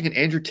was watching an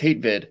Andrew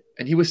Tate vid,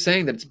 and he was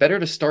saying that it's better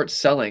to start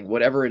selling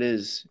whatever it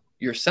is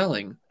you're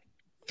selling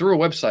through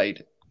a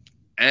website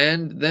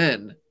and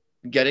then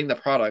getting the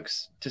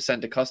products to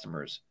send to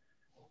customers.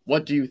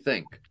 What do you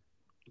think?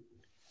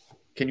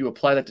 Can you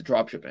apply that to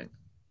dropshipping?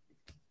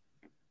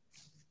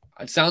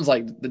 It sounds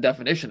like the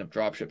definition of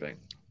dropshipping.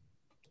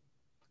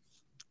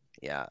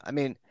 Yeah. I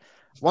mean,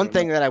 one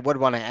thing that I would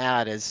want to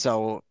add is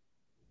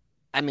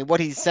what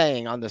he's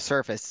saying on the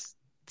surface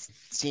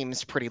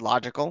seems pretty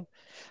logical,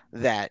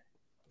 that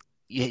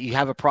you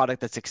have a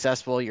product that's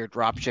successful, you're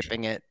drop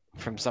shipping it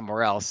from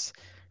somewhere else.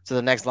 So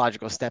the next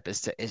logical step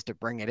is to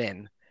bring it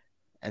in.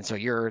 and so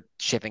you're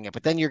shipping it.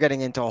 But then you're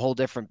getting into a whole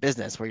different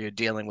business where you're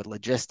dealing with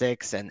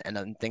logistics and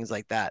things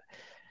like that.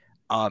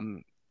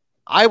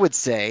 I would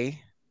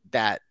say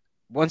that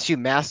once you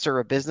master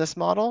a business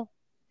model,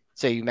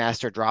 so you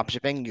master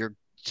dropshipping,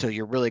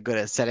 you're really good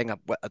at setting up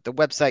the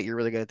website, you're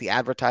really good at the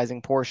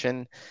advertising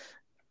portion,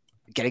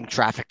 getting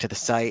traffic to the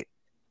site.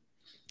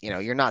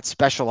 You're not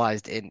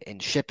specialized in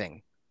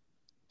shipping.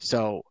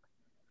 So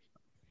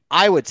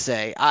I would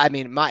say, I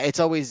mean, it's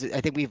always, I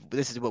think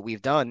this is what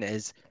we've done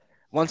is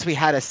once we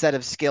had a set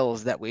of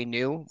skills that we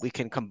knew we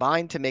can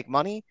combine to make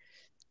money,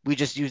 we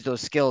just use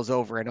those skills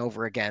over and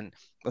over again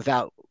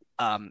without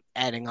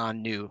adding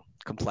on new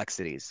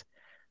complexities.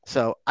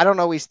 So I don't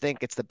always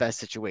think it's the best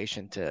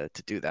situation to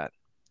do that.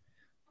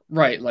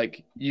 Right.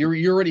 Like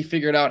you already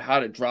figured out how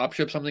to drop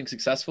ship something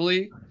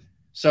successfully.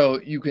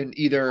 So you can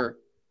either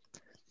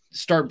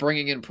start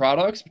bringing in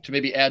products to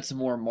maybe add some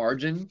more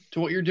margin to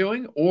what you're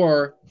doing,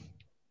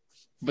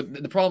 but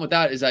the problem with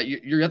that is that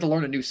you have to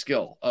learn a new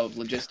skill of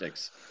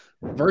logistics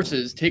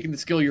versus taking the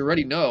skill you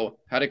already know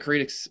how to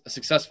create a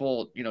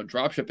successful,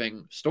 drop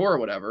shipping store or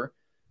whatever.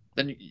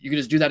 Then you can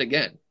just do that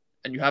again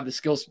and you have the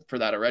skills for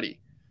that already.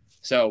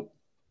 So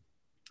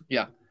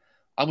yeah,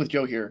 I'm with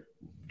Joe here.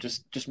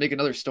 Just make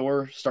another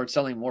store, start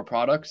selling more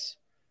products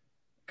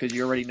because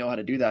you already know how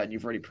to do that and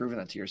you've already proven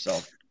that to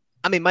yourself.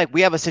 I mean, Mike, we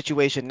have a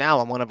situation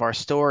now in one of our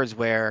stores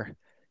where,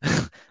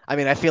 I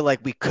mean, I feel like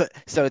we could.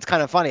 So it's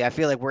kind of funny. I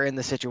feel like we're in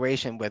the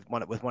situation with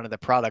one of the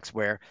products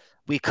where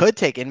we could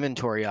take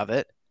inventory of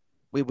it.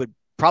 We would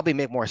probably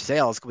make more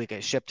sales because we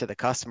could ship to the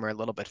customer a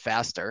little bit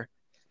faster.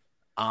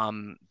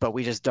 But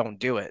we just don't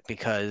do it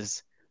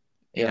because,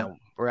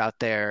 we're out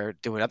there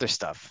doing other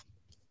stuff.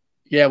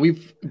 Yeah,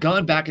 we've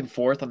gone back and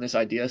forth on this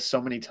idea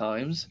so many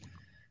times,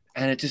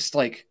 and it just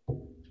like,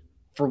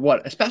 for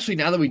what? Especially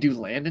now that we do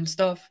land and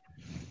stuff,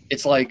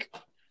 it's like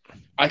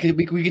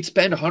we could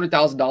spend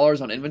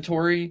 $100,000 on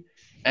inventory,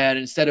 and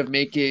instead of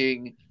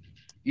making,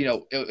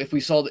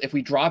 if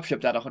we drop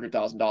shipped at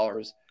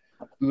 $100,000,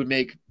 we would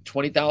make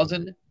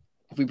 20,000.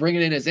 If we bring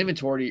it in as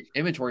inventory,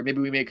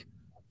 maybe we make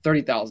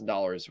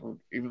 $30,000, or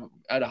even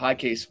at a high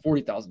case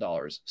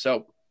 $40,000.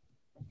 So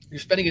you're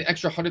spending an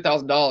extra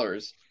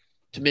 $100,000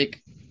 to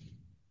make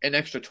an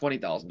extra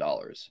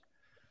 $20,000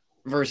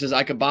 versus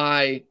I could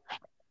buy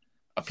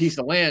a piece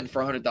of land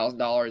for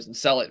 $100,000 and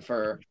sell it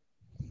for,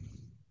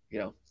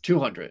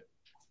 200,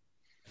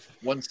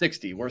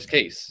 160, worst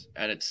case.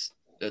 And it's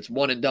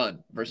one and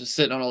done versus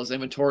sitting on all this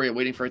inventory and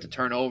waiting for it to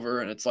turn over.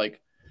 And it's like,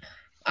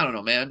 I don't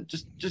know, man,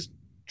 just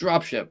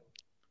drop ship.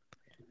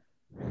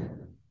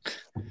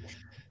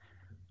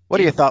 What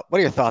are your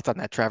thoughts on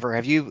that,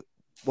 Trevor?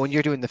 When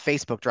you're doing the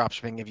Facebook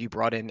dropshipping, have you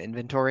brought in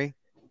inventory?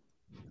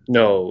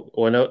 No,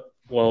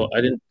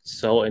 I didn't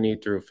sell any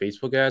through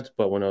Facebook ads,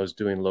 but when I was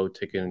doing low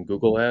ticket and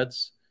Google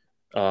ads,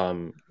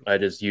 I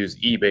just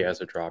used eBay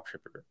as a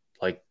dropshipper,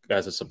 like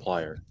as a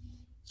supplier.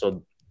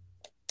 So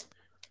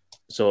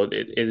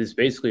it is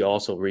basically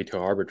also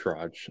retail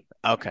arbitrage.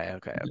 Okay.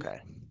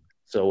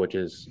 So which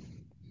is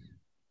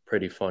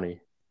pretty funny.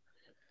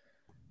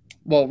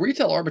 Well,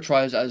 retail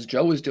arbitrage, as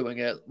Joe was doing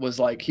it, was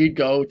like he'd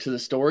go to the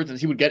stores and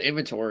he would get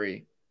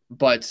inventory,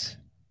 but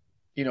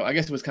I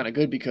guess it was kind of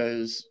good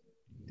because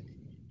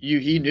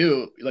he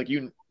knew like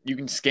you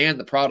can scan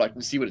the product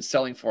and see what it's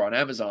selling for on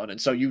Amazon, and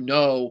so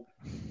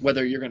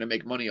whether you're going to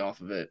make money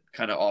off of it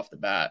kind of off the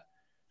bat.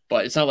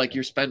 But it's not like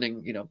you're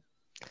spending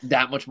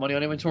that much money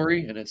on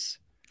inventory, and it's.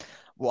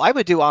 Well, I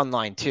would do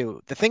online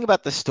too. The thing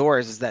about the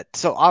stores is that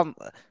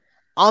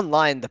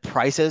online the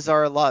prices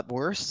are a lot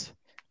worse.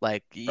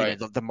 Like Right.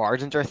 The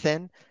margins are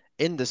thin.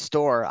 In the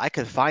store, I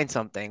could find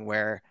something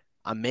where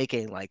I'm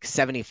making like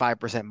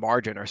 75%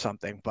 margin or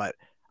something, but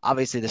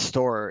obviously the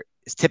store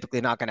is typically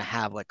not going to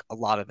have like a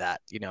lot of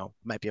that.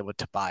 Might be able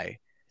to buy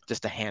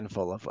just a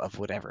handful of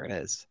whatever it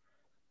is.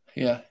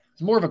 Yeah,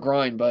 it's more of a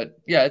grind, but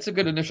yeah, it's a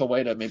good initial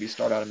way to maybe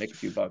start out and make a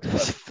few bucks,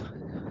 but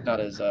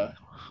not as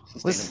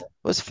sustainable.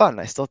 Was fun.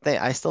 I still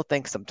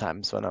think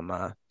sometimes when I'm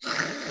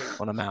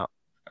out.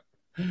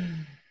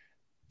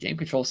 Game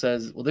Control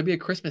says, "Will there be a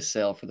Christmas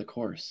sale for the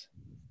course?"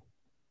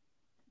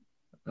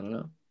 I don't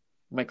know.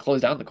 We might close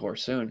down the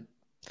course soon.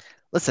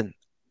 Listen,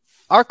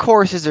 our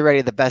course is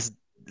already the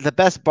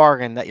best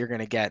bargain that you're going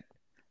to get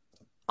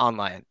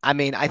online. I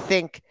mean, I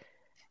think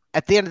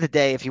at the end of the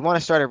day, if you want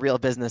to start a real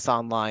business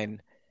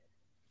online,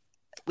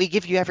 we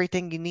give you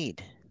everything you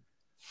need.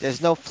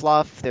 There's no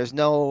fluff. There's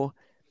no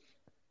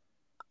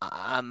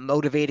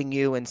motivating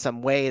you in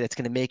some way that's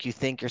going to make you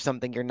think you're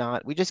something you're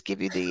not. We just give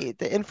you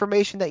the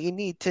information that you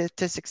need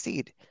to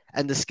succeed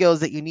and the skills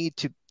that you need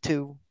to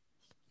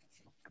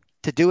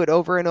do it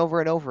over and over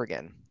and over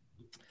again.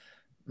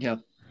 Yeah.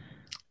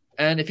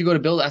 And if you go to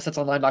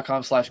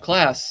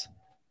buildassetsonline.com/class,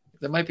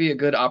 there might be a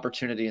good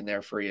opportunity in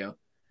there for you.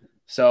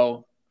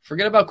 So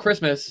forget about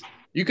Christmas.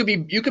 You could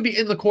be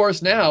in the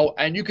course now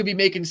and you could be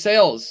making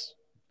sales.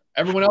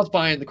 Everyone else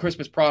buying the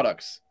Christmas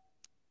products.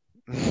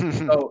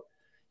 So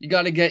you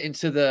got to get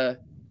into the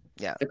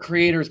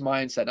creator's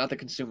mindset, not the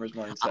consumer's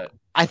mindset.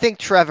 I think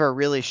Trevor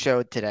really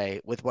showed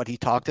today with what he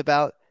talked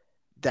about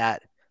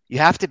that You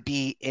have to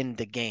be in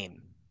the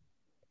game.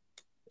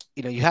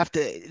 You have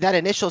to, that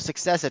initial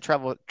success that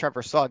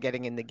Trevor saw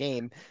getting in the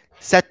game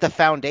set the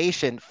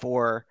foundation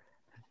for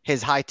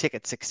his high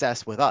ticket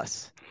success with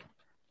us.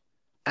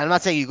 And I'm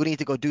not saying you need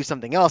to go do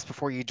something else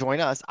before you join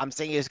us. I'm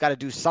saying you just got to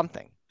do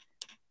something.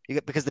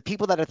 Because the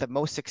people that are the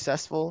most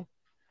successful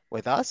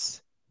with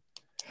us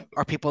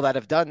are people that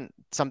have done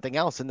something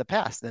else in the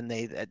past. And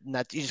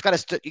you just got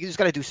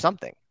to do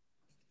something.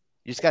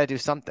 You just got to do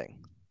something.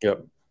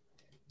 Yep.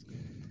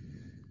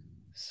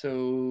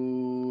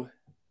 So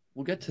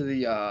we'll get to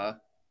the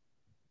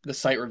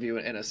site review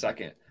in a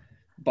second,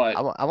 but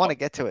I want to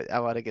get to it. I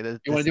want to get it.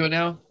 You want to do it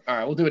now? All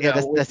right, we'll do it Yeah,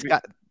 now.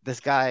 this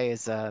guy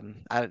is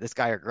this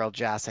guy or girl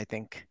Jas, I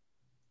think,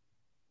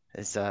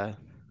 is not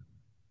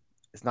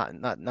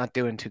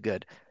doing too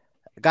good.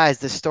 Guys,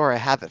 this store, I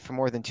have it for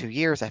more than 2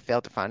 years. I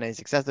failed to find any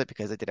success with it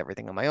because I did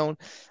everything on my own.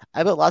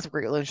 I built lots of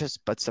great relationships,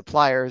 but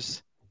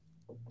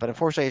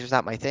unfortunately, it's just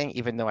not my thing,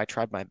 even though I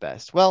tried my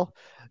best. Well,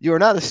 you are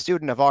not a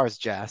student of ours,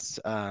 Jas.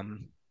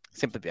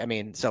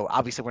 So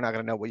obviously we're not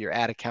going to know what your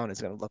ad account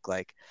is going to look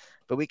like,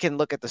 but we can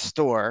look at the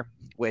store,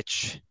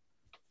 which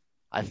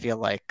I feel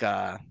like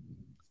I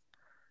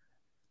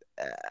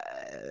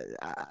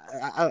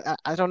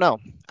don't know.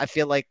 I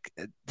feel like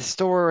the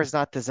store is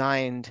not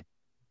designed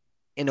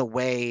in a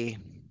way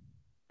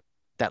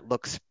that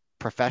looks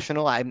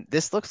professional.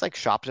 This looks like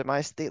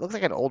Shoptimized. It looks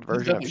like an old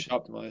version of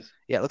Shoptimized.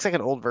 Yeah, it looks like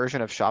an old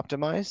version of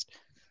Shoptimized.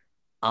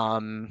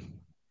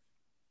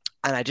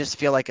 And I just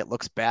feel like it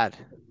looks bad.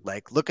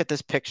 Like, look at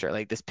this picture.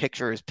 Like, this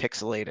picture is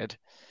pixelated.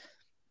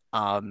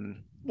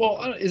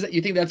 Well, is that,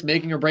 you think that's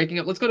making or breaking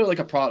it? Let's go to like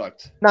a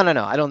product. No.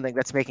 I don't think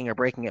that's making or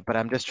breaking it, but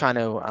I'm just trying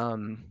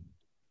to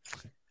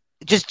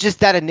just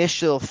that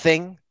initial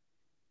thing.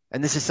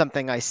 And this is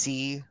something I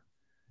see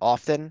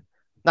often.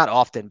 Not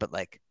often, but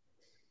like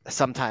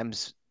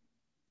sometimes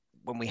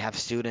when we have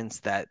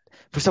students that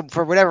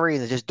for whatever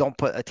reason just don't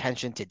put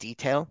attention to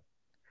detail.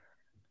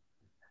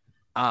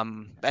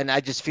 And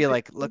I just feel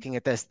like looking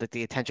at this, that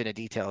the attention to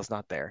detail is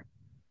not there.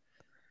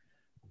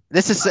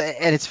 This is,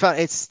 and it's fun.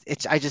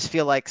 I just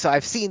feel like, so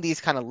I've seen these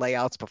kind of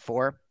layouts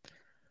before.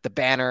 The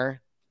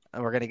banner,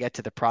 and we're going to get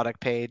to the product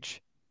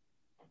page.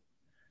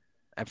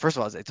 And first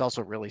of all, it's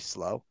also really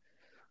slow.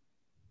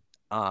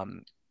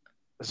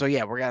 So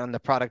yeah, we're on the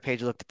product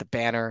page, looked at the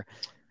banner.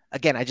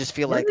 Again, I just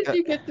feel Where like. Where did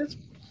you get this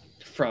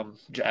from,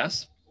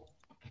 Jas?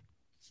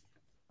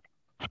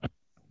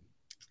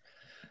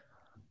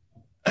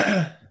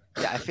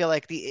 Yeah, I feel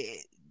like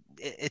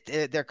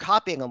they're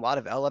copying a lot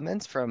of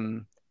elements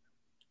from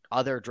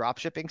other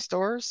dropshipping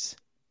stores,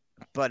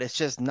 but it's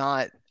just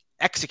not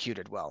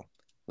executed well.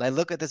 Like,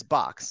 look at this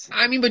box.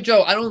 I mean, but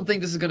Joe, I don't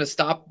think this is going to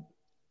stop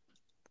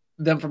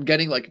them from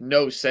getting like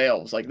no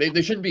sales. Like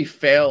they shouldn't be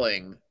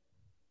failing.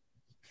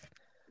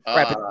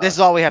 Right, but this is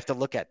all we have to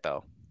look at,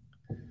 though.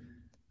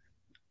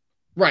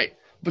 Right,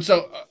 but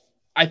so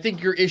I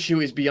think your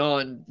issue is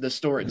beyond the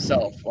store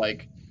itself.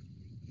 Like,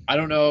 I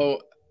don't know.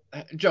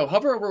 Joe,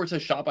 hover over where it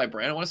says shop by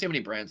brand. I want to see how many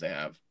brands they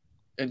have.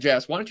 And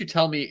Jess, why don't you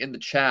tell me in the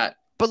chat?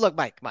 But look,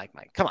 Mike,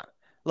 come on.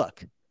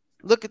 Look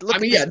at this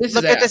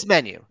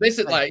menu.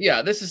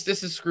 This is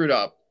this is screwed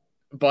up.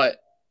 But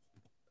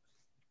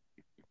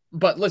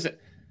listen,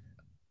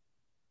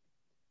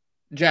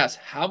 Jess,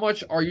 how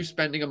much are you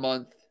spending a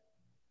month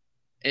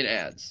in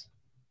ads?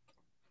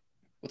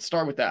 Let's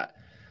start with that.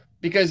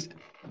 Because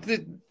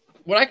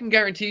what I can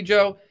guarantee,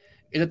 Joe,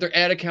 is that their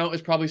ad account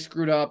is probably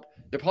screwed up.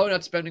 They're probably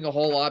not spending a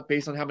whole lot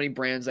based on how many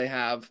brands they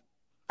have.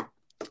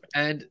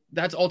 And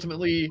that's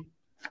ultimately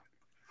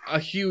a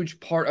huge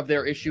part of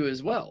their issue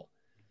as well.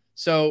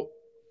 So,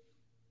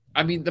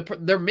 I mean,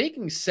 they're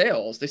making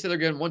sales. They say they're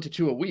getting 1 to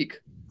 2 a week.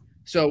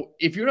 So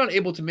if you're not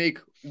able to make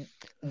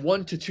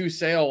 1 to 2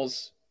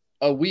 sales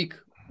a week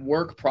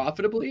work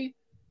profitably,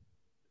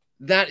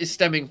 that is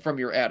stemming from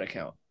your ad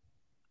account.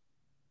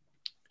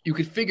 You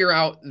could figure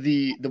out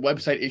the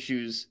website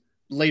issues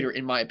later,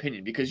 in my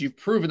opinion, because you've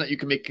proven that you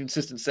can make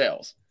consistent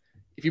sales.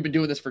 If you've been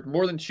doing this for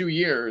more than 2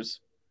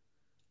 years,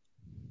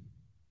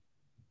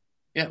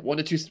 yeah, 1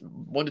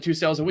 to 2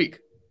 sales a week.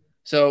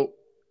 So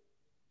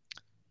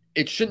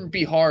it shouldn't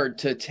be hard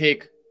to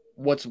take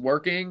what's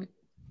working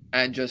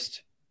and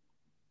just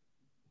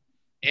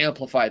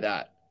amplify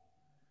that.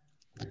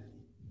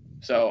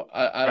 So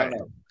I don't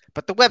know.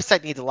 But the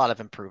website needs a lot of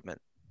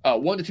improvement.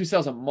 1 to 2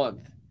 sales a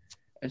month.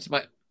 And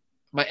so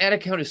my ad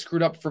account is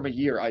screwed up from a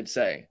year, I'd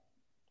say.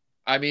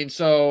 I mean,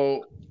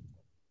 so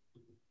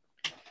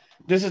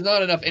this is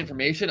not enough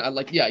information.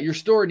 Your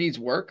store needs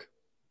work.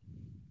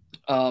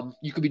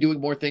 You could be doing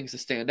more things to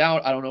stand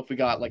out. I don't know if we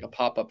got like a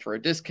pop-up for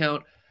a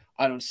discount.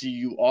 I don't see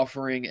you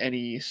offering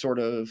any sort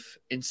of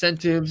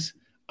incentives.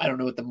 I don't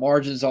know what the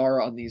margins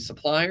are on these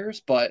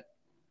suppliers, but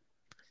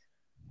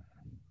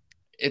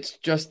it's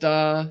just,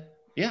 I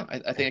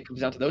think it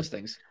comes down to those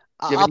things.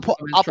 No.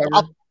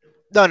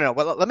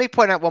 Well, let me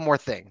point out one more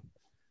thing,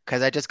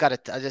 because I just got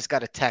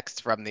a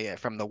text from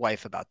the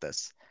wife about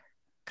this,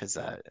 because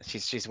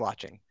she's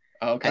watching.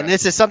 Okay. And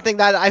this is something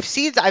that I've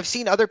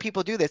seen other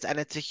people do this, and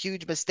it's a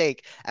huge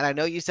mistake. And I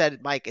know you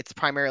said, Mike, it's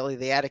primarily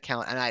the ad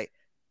account, and I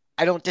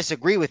don't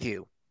disagree with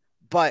you.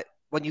 But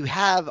when you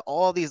have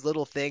all these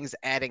little things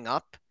adding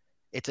up,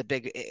 it's a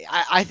big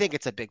I think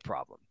it's a big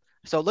problem.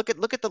 So look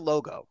at the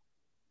logo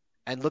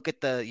and look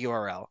at the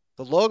URL.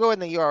 The logo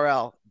and the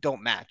URL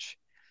don't match.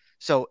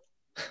 So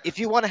if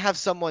you want to have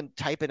someone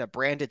type in a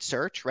branded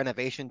search,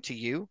 renovation to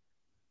you,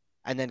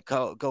 and then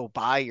go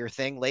buy your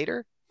thing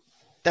later,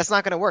 that's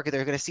not going to work.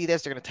 They're going to see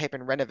this, they're going to type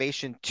in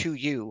renovation to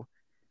you,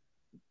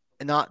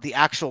 and not the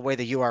actual way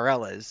the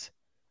URL is.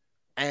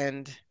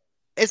 And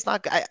it's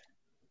not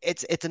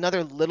it's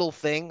another little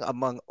thing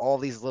among all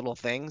these little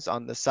things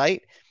on the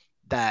site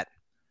that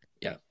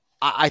Yeah.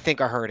 I think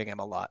are hurting him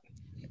a lot.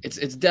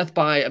 It's death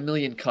by a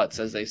million cuts,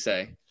 as they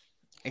say.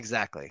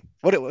 Exactly.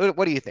 What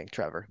do you think,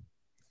 Trevor?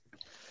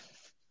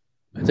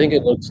 I think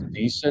it looks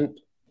decent.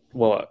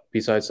 Well,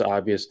 besides the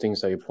obvious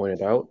things that you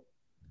pointed out,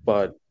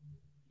 but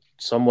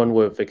someone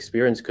with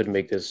experience could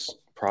make this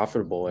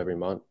profitable every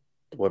month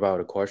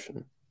without a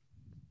question.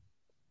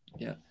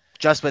 Yeah.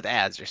 Just with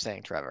ads, you're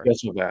saying, Trevor?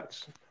 Yes, with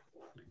ads.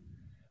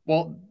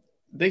 Well,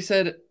 they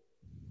said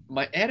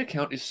my ad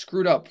account is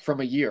screwed up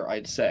from a year,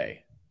 I'd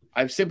say.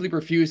 I've simply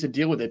refused to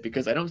deal with it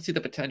because I don't see the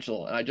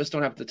potential and I just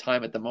don't have the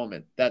time at the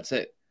moment. That's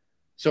it.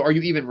 So are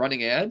you even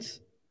running ads?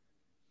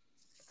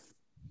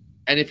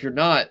 And if you're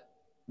not,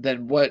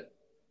 then what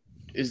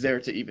is there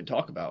to even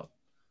talk about?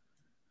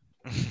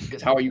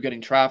 Because how are you getting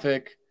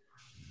traffic?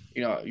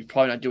 You're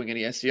probably not doing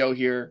any SEO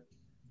here.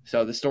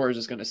 So the store is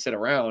just going to sit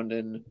around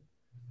and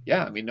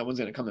yeah, I mean, no one's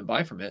going to come and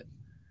buy from it.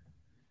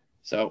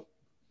 So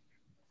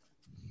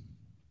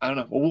I don't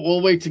know.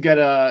 We'll wait to get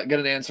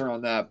an answer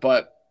on that.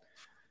 But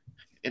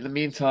in the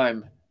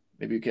meantime,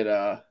 maybe we could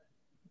let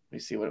me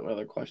see what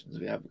other questions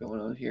we have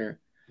going on here.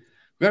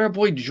 We got our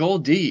boy Joel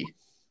D,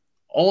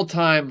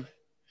 all-time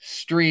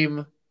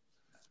stream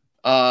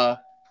comer.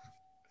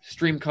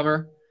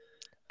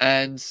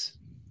 And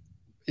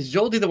is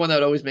Joel D the one that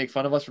would always make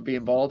fun of us for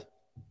being bald?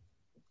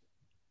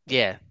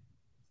 Yeah.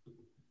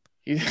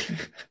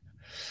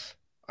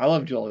 I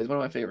love Joel. He's one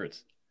of my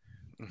favorites.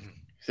 He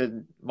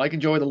said, Mike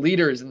and Joe are the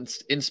leaders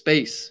in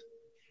space.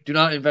 Do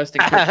not invest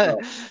in crypto.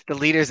 The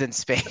leaders in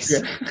space.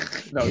 Yeah.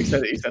 No, he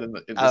said in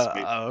the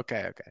space. Oh,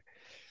 okay.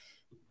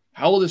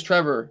 How old is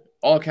Trevor?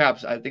 All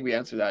caps. I think we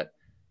answered that.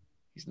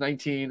 He's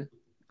 19.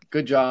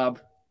 Good job.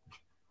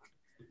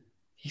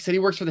 He said he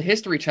works for the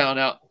History Channel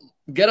now.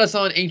 Get us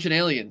on Ancient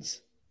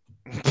Aliens.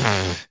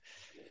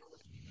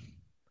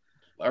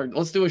 Or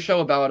let's do a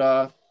show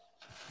about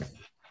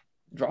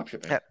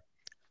dropshipping. Yeah.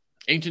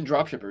 Ancient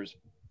dropshippers.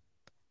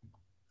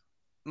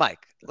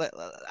 Mike,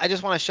 I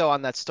just want to show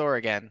on that store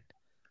again.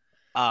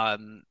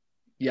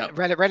 Yeah.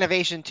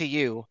 Renovation to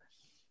you.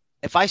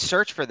 If I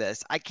search for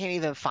this, I can't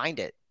even find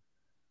it.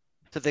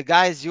 So the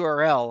guy's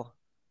URL,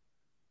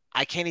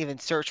 I can't even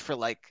search for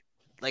like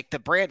the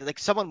brand, like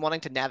someone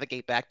wanting to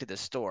navigate back to the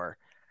store.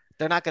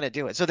 They're not going to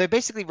do it. So they're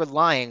basically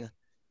relying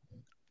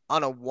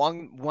on a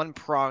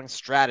one-pronged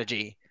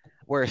strategy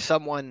where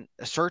someone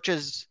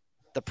searches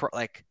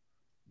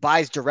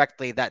buys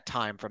directly that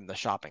time from the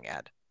shopping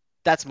ad.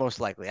 That's most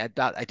likely. I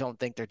don't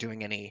think they're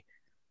doing any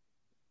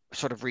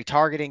sort of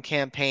retargeting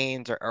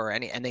campaigns or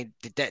any, and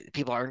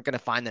people aren't going to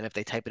find them if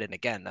they type it in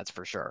again. That's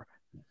for sure.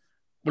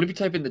 What if you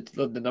type in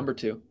the number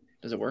 2?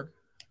 Does it work?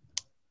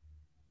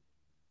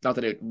 Not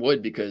that it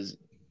would, because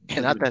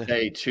it doesn't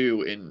say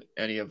 2 in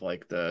any of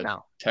like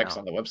the text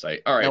on the website.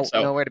 All right,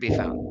 so nowhere to be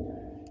found.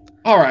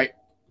 All right,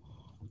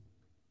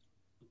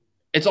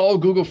 it's all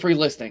Google free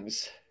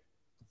listings.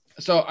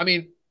 So I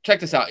mean, check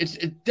this out. It's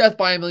death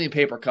by a million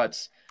paper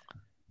cuts.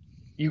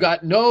 You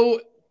have no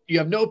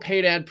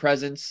paid ad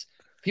presence.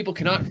 People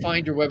cannot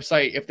find your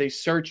website if they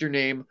search your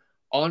name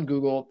on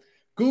Google.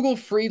 Google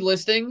free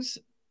listings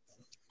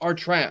are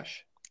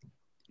trash.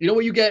 You know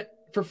what you get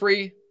for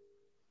free?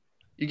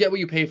 You get what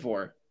you pay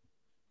for.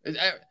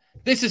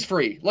 This is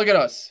free. Look at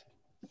us.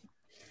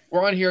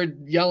 We're on here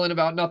yelling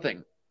about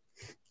nothing.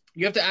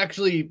 You have to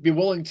actually be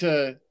willing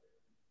to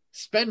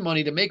spend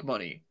money to make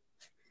money.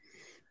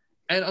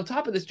 And on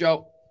top of this,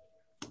 Joe,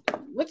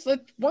 why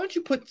don't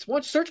you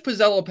search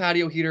Pizzello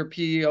patio heater,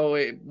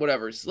 POA,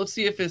 whatever. So let's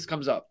see if this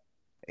comes up.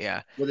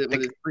 Yeah.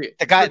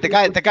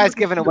 The guy's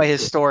giving away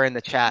his store in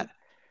the chat.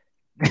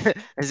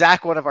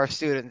 Zach, one of our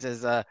students,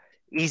 is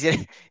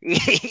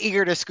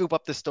eager to scoop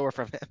up the store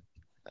from him.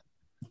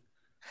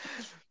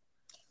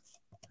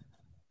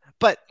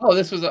 But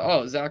this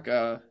was Zach.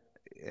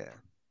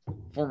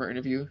 Former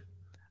interview.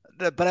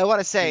 But I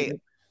want to say,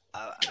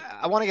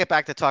 I want to get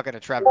back to talking to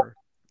Trevor,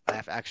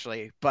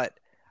 actually. But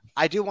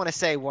I do want to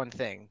say one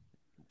thing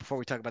before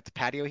we talk about the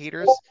patio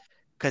heaters,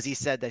 because he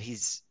said that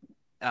he's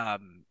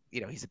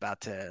about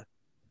to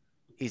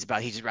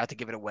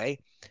give it away.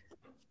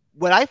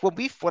 When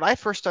I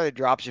first started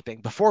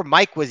dropshipping, before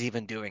Mike was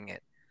even doing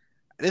it,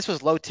 this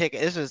was low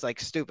ticket. This was like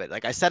stupid.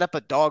 Like I set up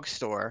a dog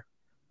store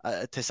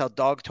to sell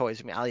dog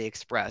toys from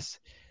AliExpress.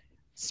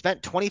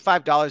 Spent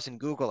 $25 in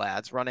Google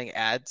ads running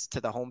ads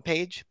to the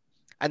homepage,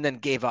 and then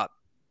gave up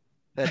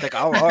It's like,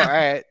 oh, all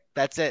right,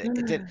 that's it.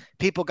 It did.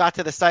 People got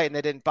to the site and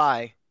they didn't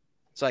buy,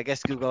 so I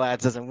guess Google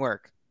Ads doesn't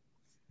work.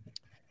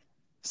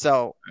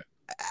 So,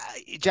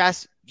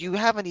 Jas, you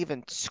haven't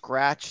even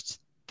scratched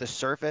the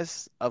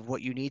surface of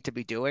what you need to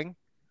be doing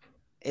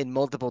in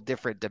multiple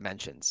different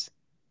dimensions,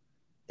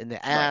 in the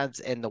Right.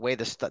 ads and the way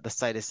the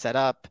site is set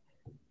up,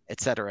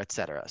 et cetera, et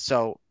cetera.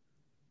 So,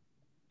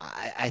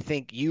 I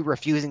think you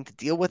refusing to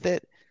deal with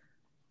it,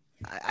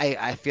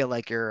 I feel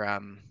like you're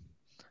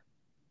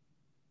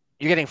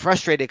getting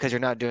frustrated because you're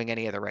not doing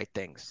any of the right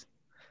things.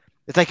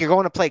 It's like you're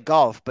going to play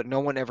golf, but no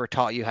one ever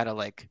taught you how to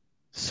like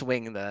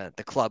swing the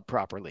club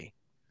properly.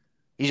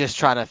 You're just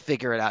trying to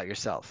figure it out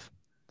yourself.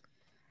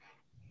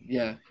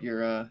 Yeah,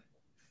 you're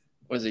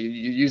what is it?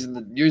 You're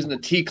using the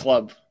T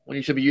club when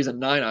you should be using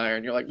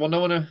 9-iron. You're like, well,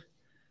 no one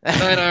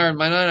 9-iron.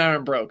 My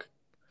 9-iron broke.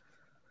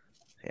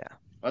 Yeah.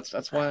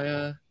 That's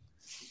why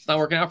it's not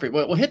working out for you.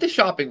 Well, hit the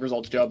shopping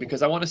results, Joe,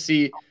 because I want to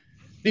see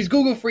these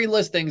Google free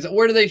listings.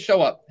 Where do they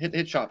show up?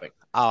 Hit shopping.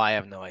 Oh, I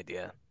have no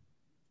idea.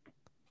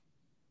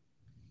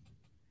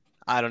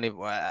 I don't even.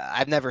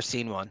 I've never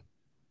seen one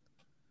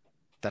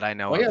that I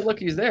know Oh yeah, of. look,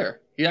 he's there.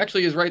 He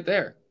actually is right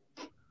there.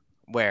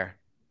 Where?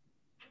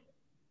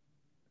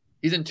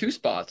 He's in 2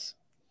 spots.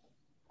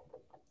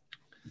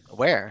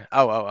 Where?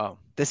 Oh.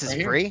 This is Right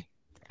here. free?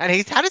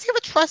 And how does he have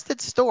a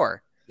trusted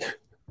store?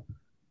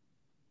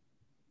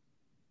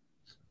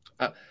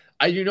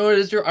 You know what it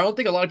is, Drew? I don't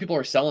think a lot of people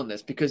are selling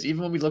this because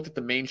even when we looked at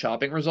the main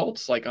shopping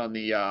results, like on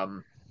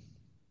the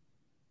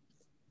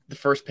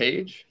first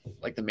page,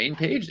 like the main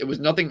page, it was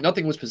nothing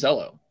was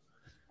Pizzello.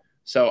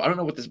 So I don't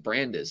know what this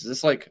brand is. Is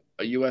this like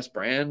a US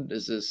brand?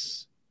 Is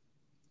this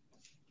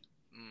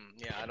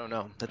Yeah, I don't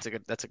know. That's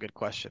a good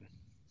question.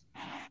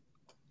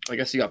 I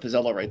guess you got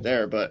Pizzello right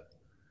there, but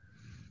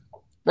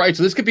right,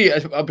 so this could be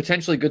a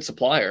potentially good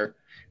supplier.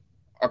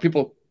 Are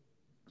people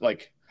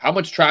like how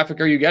much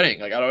traffic are you getting?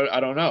 Like I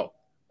don't know.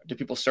 Do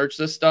people search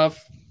this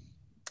stuff?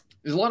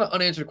 There's a lot of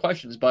unanswered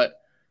questions, but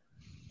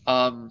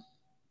yeah.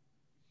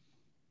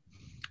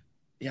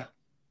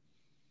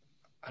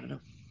 I don't know.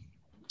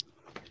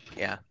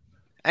 Yeah.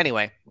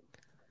 Anyway.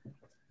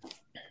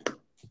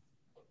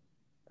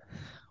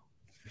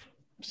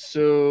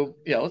 So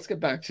yeah, let's get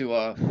back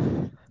to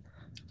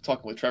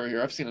talking with Trevor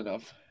here. I've seen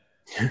enough.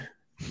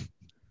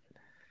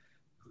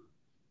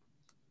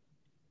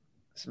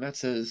 So Matt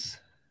says,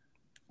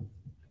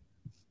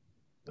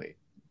 wait.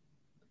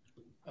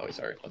 Oh,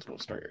 sorry. We'll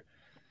start here.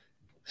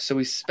 So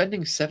he's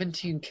spending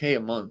 $17K a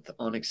month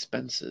on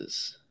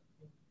expenses.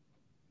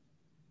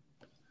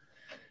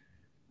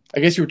 I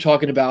guess you were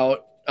talking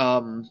about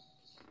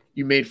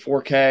you made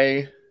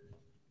 4K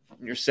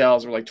and your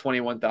sales were like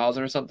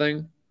 21,000 or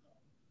something.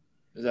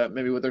 Is that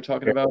maybe what they're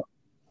talking about?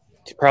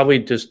 He probably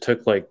just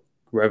took like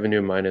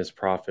revenue minus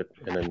profit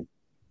and then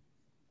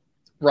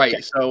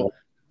right. So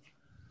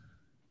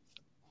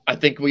I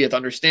think what you have to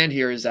understand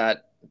here is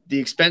that the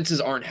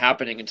expenses aren't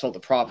happening until the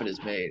profit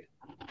is made.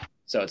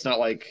 So it's not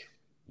like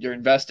you're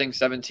investing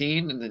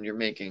 17 and then you're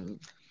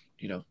making,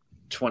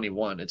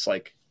 21. It's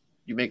like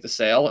you make the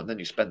sale and then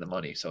you spend the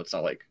money. So it's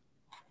not like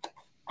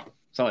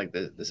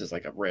this is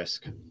like a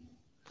risk.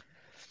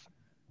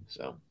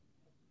 So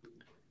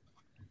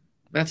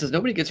Matt says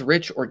nobody gets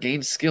rich or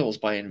gains skills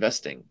by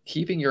investing.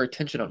 Keeping your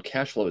attention on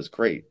cash flow is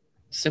great.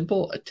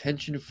 Simple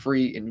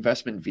attention-free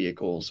investment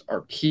vehicles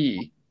are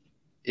key,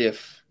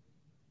 if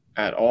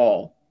at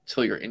all,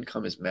 till your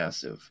income is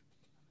massive.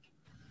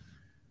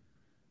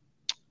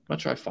 I'm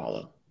not sure I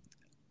follow.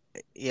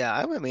 Yeah,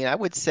 I mean, I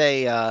would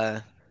say,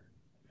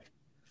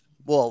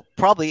 well,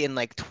 probably in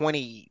like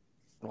 20.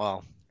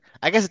 Well,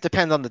 I guess it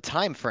depends on the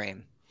time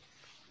frame.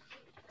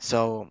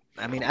 So,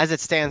 I mean, as it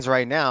stands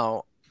right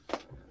now,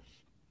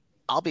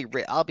 I'll be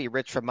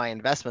rich from my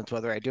investments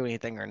whether I do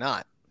anything or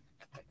not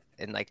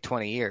in like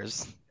 20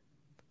 years.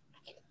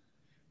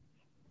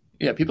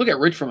 Yeah, people get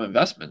rich from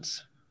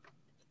investments.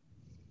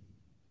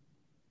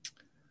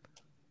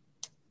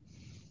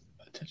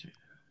 Attention.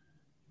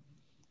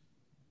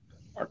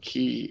 Are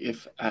key,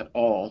 if at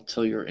all,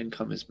 till your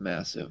income is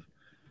massive.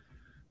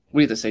 What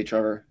do you have to say,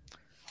 Trevor?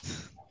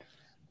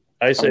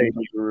 I say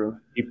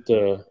keep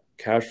the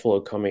cash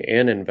flow coming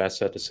and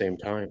invest at the same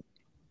time.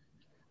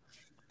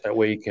 That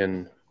way you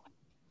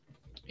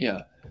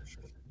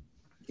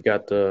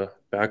got the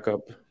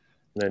backup, and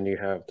then you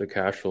have the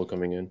cash flow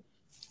coming in.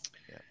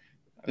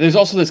 There's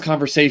also this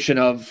conversation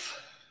of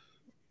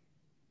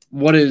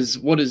what is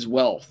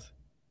wealth?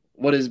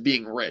 What is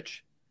being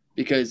rich?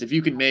 Because if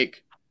you can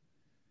make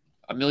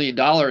 $1 million,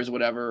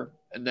 whatever,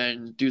 and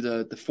then do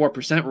the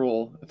 4%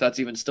 rule, if that's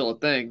even still a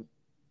thing,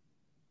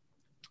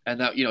 and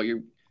that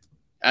you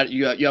have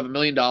 $1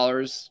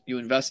 million, you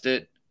invest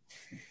it,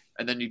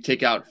 and then you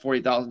take out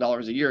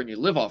 $40,000 a year and you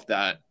live off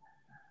that.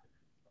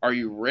 Are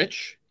you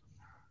rich?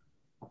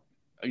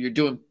 You're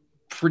doing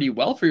pretty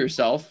well for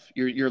yourself.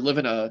 You're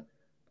living a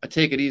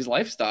take it easy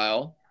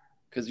lifestyle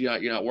because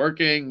you're not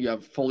working. You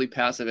have fully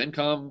passive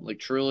income, like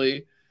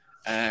truly,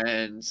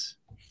 and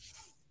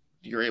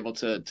you're able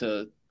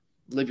to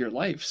live your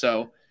life.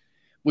 So,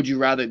 would you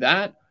rather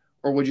that,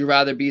 or would you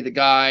rather be the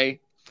guy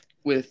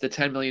with the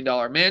 $10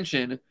 million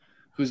mansion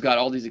who's got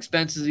all these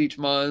expenses each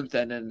month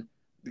and then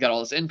got all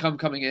this income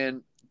coming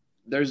in.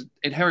 There's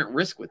inherent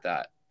risk with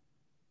that.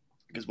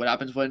 Because what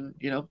happens when,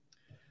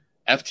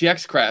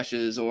 FTX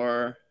crashes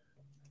or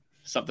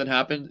something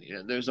happens,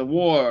 there's a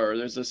war, or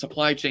there's a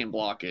supply chain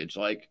blockage.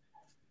 Like,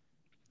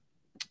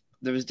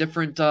 there's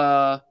different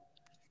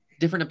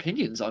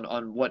opinions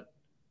on what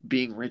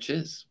being rich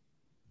is.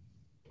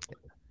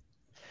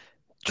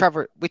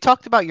 Trevor, we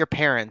talked about your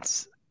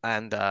parents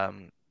and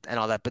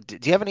all that, but do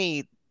you have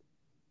any?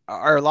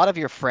 Are a lot of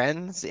your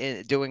friends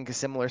doing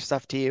similar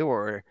stuff to you,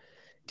 or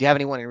do you have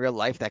anyone in real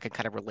life that can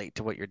kind of relate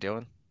to what you're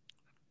doing?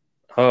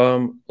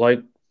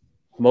 Like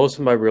most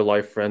of my real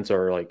life friends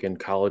are like in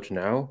college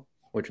now,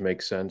 which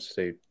makes sense.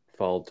 They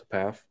followed the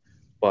path.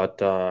 But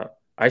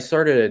I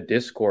started a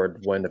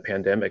Discord when the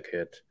pandemic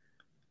hit.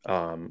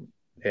 Um,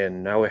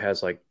 and now it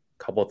has like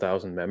a couple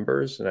thousand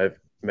members, and I've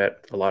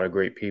met a lot of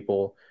great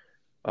people.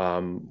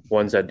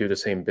 Ones that do the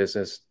same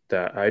business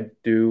that I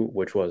do,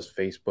 which was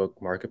Facebook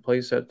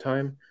Marketplace at the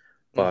time.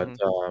 But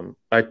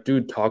I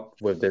do talk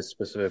with this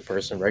specific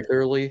person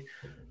regularly.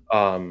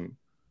 Um,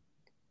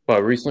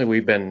 but recently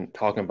we've been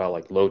talking about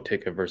like low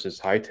ticket versus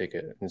high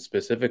ticket, and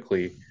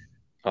specifically,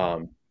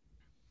 um,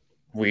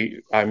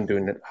 I'm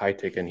doing high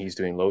ticket and he's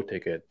doing low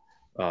ticket,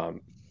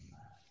 um,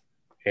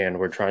 and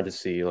we're trying to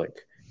see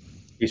like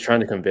he's trying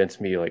to convince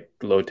me like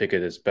low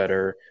ticket is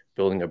better,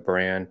 building a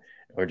brand,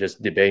 or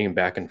just debating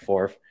back and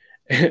forth,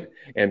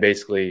 and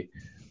basically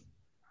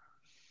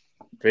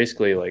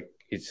like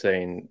he's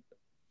saying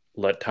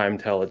let time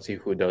tell, let's see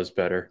who does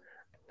better.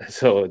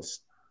 So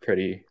it's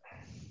pretty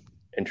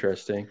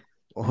interesting.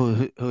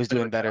 Well, who's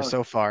doing better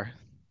so far?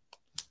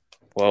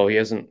 Well, he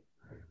hasn't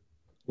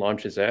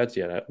launched his ads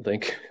yet, I don't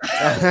think.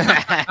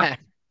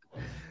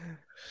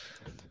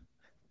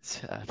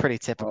 It's pretty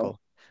typical.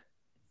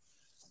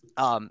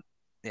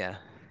 Yeah.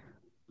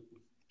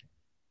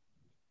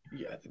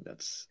 Yeah, I think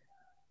that's.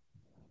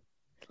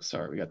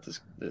 Sorry, we got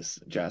this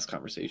jazz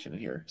conversation in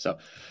here. So,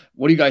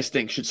 what do you guys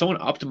think? Should someone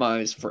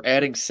optimize for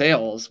adding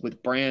sales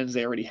with brands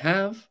they already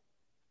have,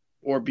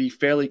 or be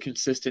fairly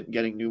consistent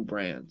getting new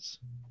brands?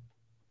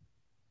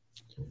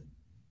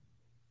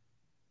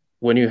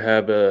 When you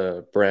have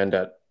a brand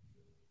that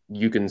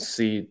you can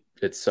see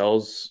it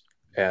sells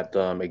at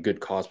a good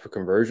cost per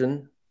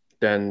conversion,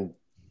 then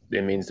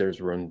it means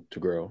there's room to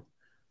grow.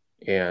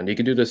 And you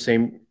can do the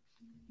same.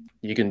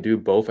 You can do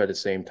both at the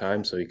same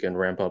time, so you can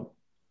ramp up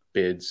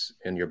bids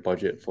and your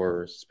budget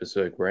for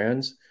specific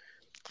brands.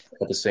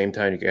 At the same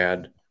time, you can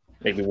add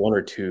maybe one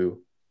or two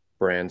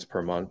brands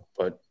per month,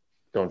 but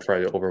don't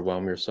try to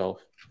overwhelm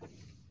yourself.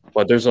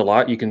 But there's a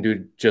lot you can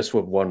do just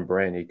with one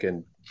brand. You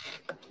can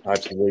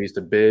obviously raise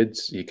the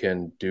bids. You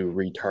can do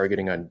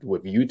retargeting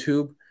with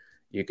YouTube.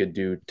 You could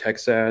do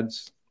text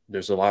ads.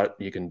 There's a lot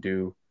you can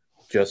do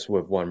just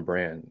with one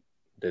brand.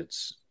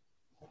 That's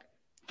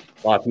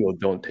a lot of people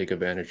don't take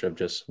advantage of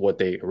just what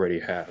they already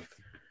have.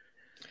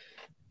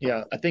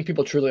 Yeah, I think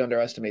people truly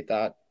underestimate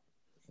that,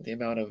 the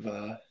amount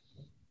of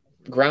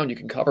ground you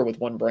can cover with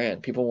one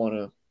brand. People want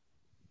to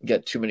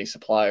get too many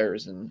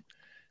suppliers, and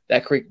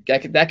that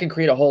can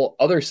create a whole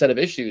other set of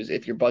issues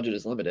if your budget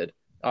is limited.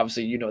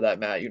 Obviously, you know that,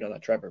 Matt, you know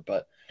that, Trevor,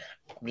 but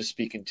I'm just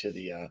speaking to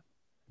the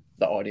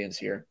audience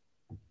here.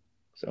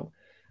 So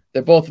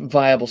they're both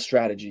viable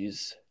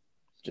strategies.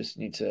 Just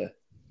need to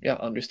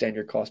understand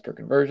your cost per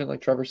conversion,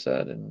 like Trevor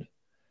said, and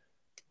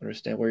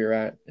understand where you're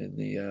at in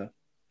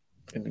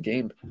the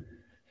game.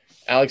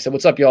 Alex said,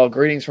 "What's up, y'all?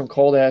 Greetings from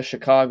cold ass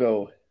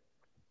Chicago.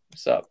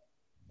 What's up?"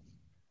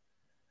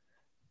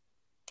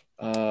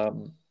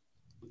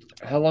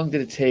 How long did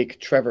it take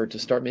Trevor to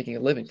start making a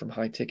living from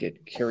high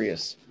ticket?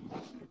 Curious.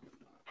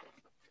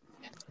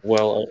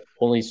 Well, I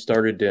only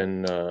started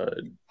in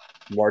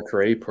March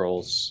or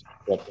April.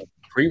 But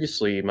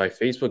previously, my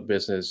Facebook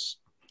business,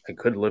 I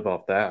could live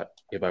off that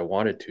if I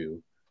wanted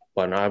to.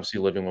 But I'm obviously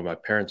living with my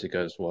parents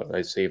because what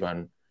I save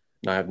on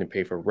not having to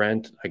pay for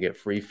rent, I get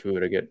free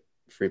food, I get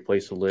free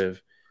place to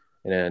live,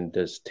 and then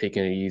just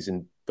taking it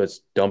easy but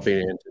dumping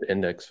it into the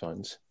index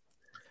funds.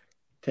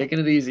 Taking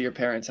it easy at your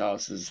parents'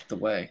 house is the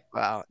way.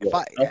 Wow.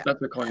 That's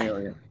for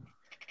Cornelia.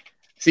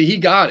 See, he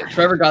got it.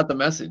 Trevor got the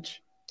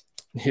message.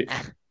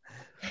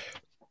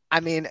 I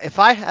mean,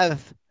 I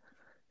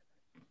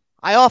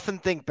often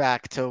think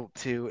back to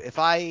if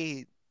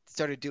I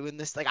started doing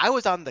this, like I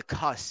was on the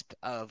cusp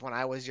of when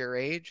I was your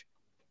age,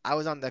 I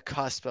was on the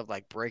cusp of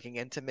like breaking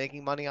into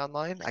making money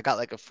online. I got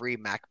like a free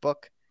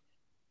MacBook.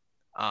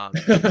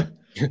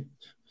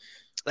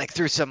 Like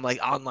through some like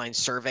online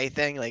survey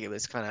thing. Like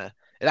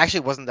it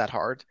actually wasn't that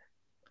hard.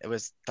 It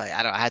was like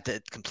I had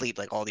to complete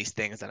like all these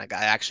things, and I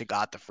actually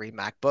got the free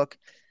MacBook.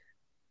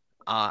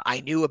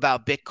 I knew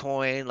about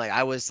Bitcoin. Like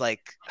I was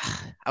like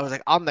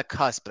on the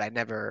cusp, but I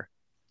never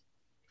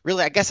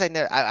really. I guess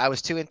I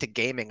was too into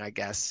gaming. I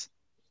guess,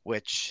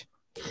 which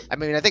I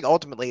mean, I think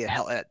ultimately it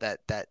helped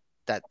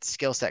that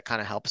skill set kind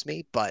of helps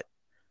me. But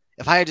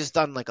if I had just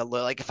done like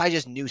if I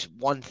just knew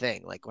one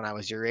thing, like when I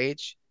was your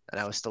age and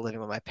I was still living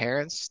with my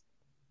parents,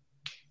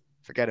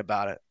 forget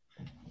about it.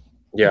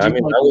 Yeah, I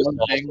mean,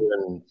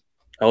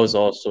 I was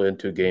also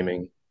into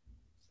gaming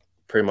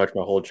pretty much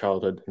my whole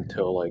childhood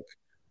until like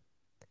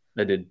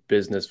I did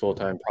business full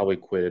time. Probably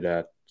quit it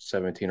at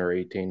 17 or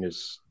 18.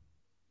 Just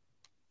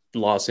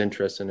lost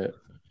interest in it.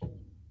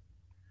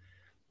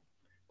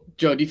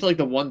 Joe, do you feel like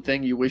the one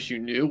thing you wish you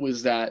knew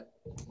was that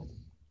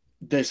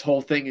this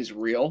whole thing is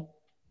real?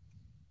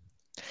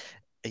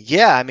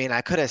 Yeah, I mean,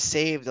 I could have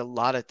saved a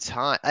lot of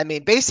time. I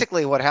mean,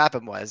 basically what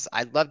happened was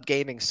I loved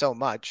gaming so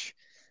much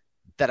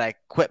that I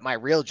quit my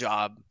real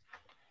job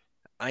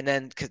and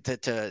then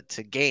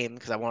to game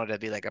because I wanted to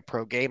be like a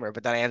pro gamer,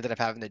 but then I ended up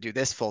having to do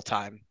this full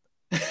time.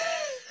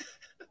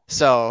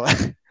 So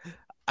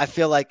I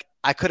feel like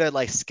I could have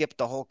like skipped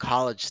the whole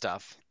college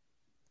stuff.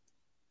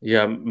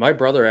 Yeah, my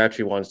brother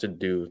actually wants to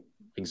do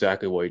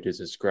exactly what you just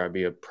described,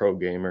 be a pro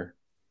gamer,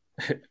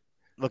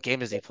 What game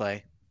does he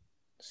play?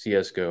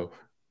 CS:GO.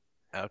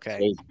 Okay.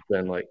 He's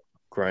been like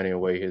grinding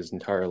away his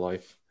entire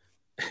life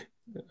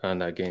on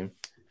that game.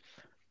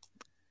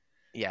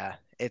 Yeah.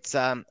 It's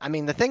I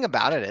mean the thing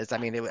about it is I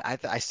mean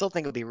I still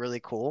think it would be really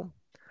cool,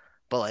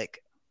 but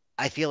like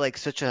I feel like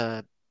such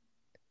a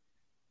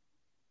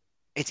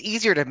it's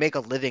easier to make a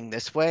living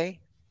this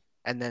way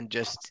and then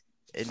just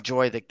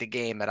enjoy the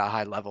game at a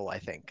high level, I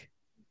think,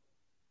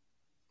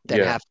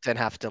 Yeah, than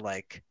have to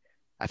like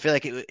I feel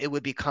like it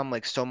would become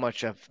like so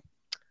much of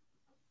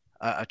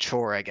a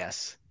chore, I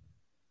guess.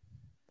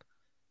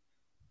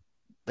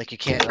 Like you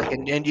can't like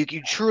and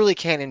you truly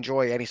can't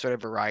enjoy any sort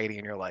of variety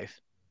in your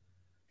life.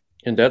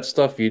 and that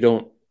stuff you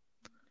don't.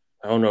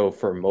 I don't know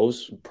for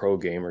most pro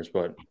gamers,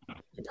 but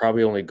you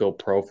probably only go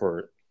pro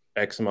for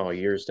X amount of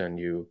years, then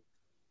you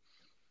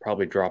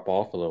probably drop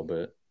off a little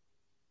bit.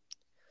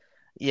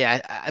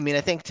 Yeah, I mean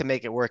I think to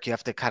make it work you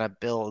have to kind of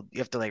build you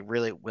have to like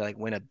really like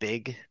win a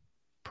big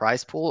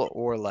prize pool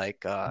or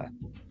like kind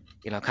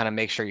of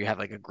make sure you have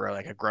like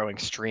a growing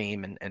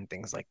stream and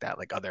things like that,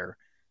 like other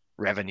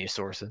revenue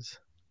sources.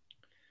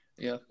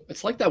 Yeah,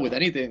 it's like that with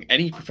anything,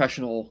 any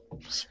professional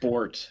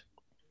sport.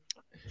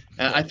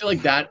 And I feel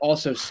like that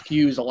also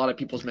skews a lot of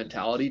people's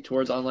mentality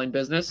towards online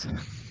business.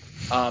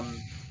 Um,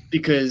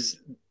 because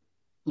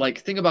like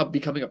think about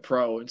becoming a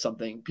pro in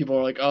something. People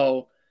are like,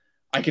 "Oh,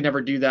 I can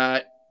never do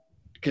that,"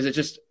 because it's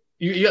just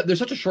there's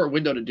such a short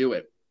window to do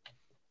it.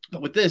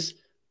 But with this,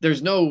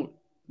 there's no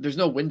there's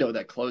no window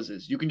that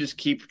closes. You can just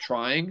keep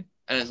trying,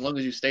 and as long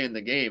as you stay in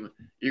the game,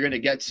 you're gonna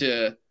get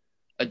to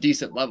a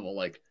decent level.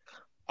 Like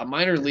a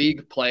minor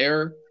league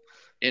player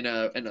in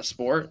a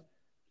sport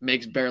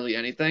makes barely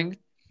anything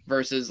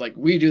versus like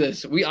we do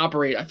this. We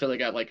operate, I feel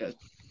like at like a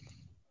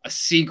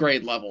C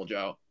grade level,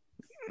 Joe,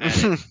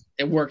 and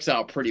it works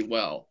out pretty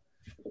well.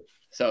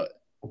 So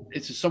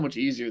it's just so much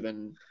easier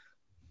than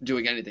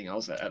doing anything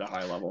else at a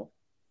high level.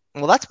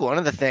 Well, that's one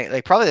of the things,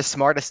 like probably the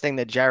smartest thing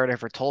that Jared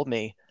ever told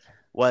me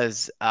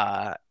was,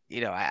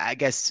 I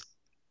guess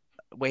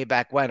way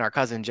back when our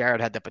cousin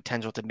Jared had the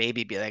potential to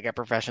maybe be like a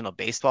professional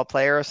baseball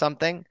player or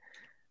something.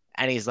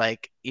 And he's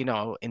like,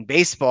 in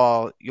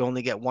baseball, you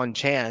only get one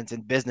chance.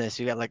 In business,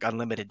 you get like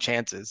unlimited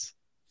chances.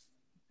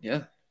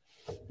 Yeah,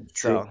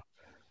 True.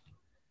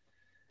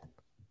 So,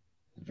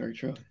 very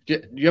true.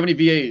 Do you have any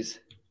VAs?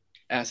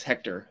 Ask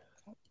Hector.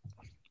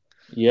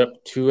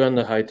 Yep, two on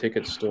the high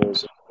ticket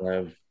stores. I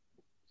have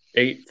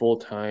 8 full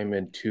time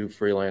and 2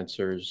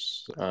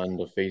 freelancers on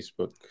the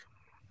Facebook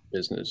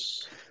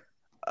business.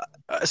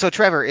 so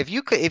Trevor, if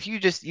you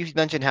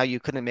mentioned how you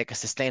couldn't make a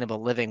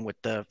sustainable living with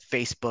the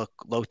Facebook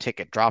low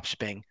ticket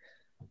dropshipping,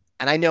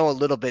 and I know a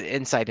little bit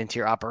insight into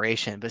your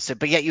operation,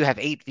 but yet you have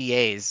 8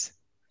 VAs.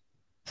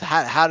 So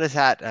how does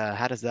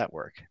that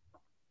work?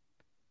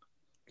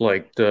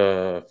 Like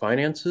the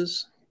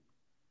finances?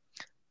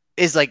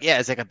 Is like yeah,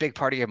 it's like a big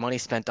part of your money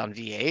spent on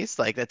VAs.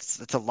 Like that's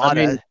a I lot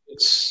of mean,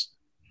 it's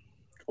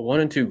 1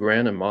 and 2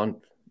 grand a month.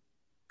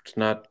 It's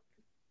not,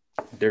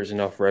 there's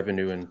enough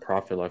revenue and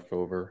profit left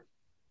over.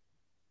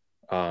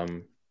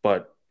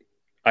 But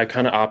I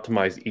kind of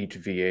optimize each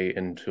VA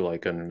into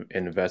like an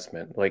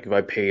investment. Like if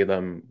I pay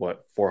them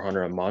what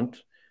 400 a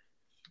month,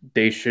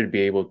 they should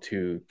be able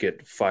to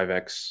get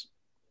 5x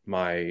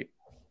my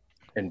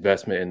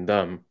investment in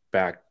them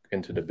back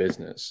into the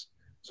business.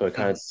 So it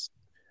kind of,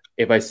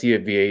 if I see a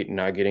V8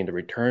 not getting the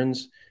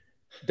returns,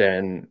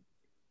 then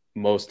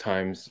most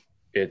times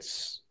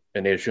it's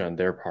an issue on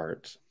their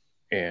part,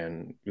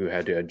 and you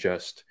had to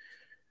adjust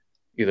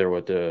either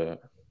the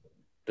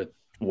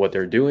what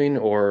they're doing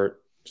or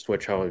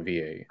switch out a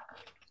VA.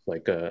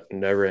 Like a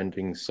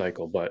never-ending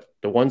cycle. But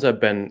the ones that've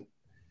been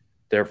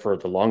there for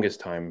the longest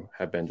time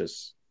have been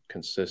just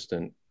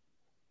consistent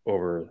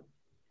over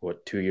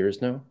what 2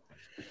 years now.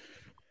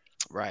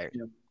 right.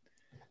 Yeah.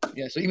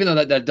 Yeah. So even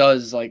though that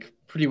does like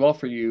pretty well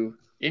for you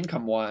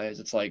income wise,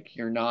 it's like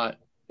you're not.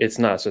 It's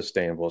not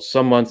sustainable.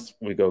 Some months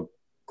we go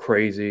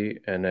crazy,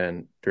 and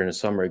then during the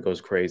summer it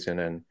goes crazy, and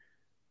then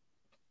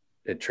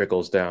it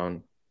trickles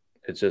down.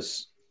 It's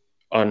just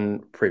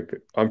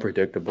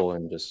unpredictable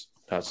and just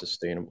not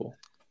sustainable.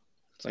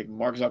 It's like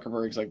Mark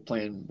Zuckerberg's like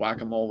playing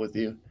whack a mole with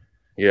you.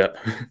 Yeah.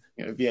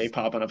 VA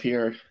popping up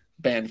here,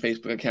 banned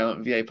Facebook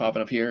account. VA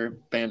popping up here,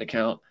 banned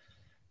account.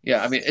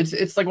 Yeah, I mean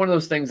it's like one of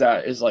those things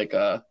that is like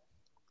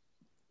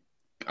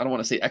I don't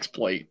want to say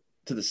exploit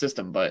to the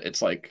system, but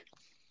it's like,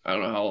 I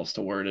don't know how else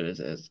to word it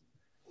is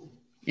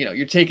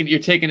you're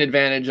taking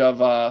advantage of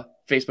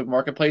Facebook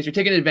Marketplace. You're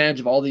taking advantage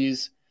of all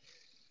these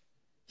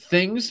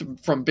things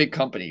from big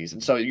companies,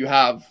 and so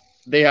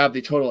they have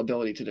the total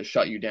ability to just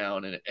shut you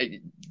down, and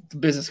the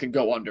business can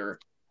go under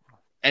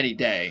any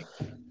day.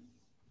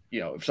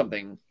 If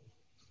someone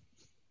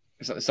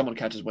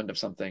catches wind of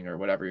something or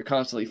whatever, you're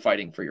constantly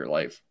fighting for your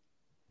life.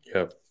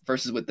 Yep.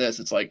 Versus with this,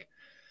 it's like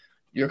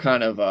you're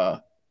kind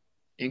of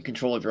in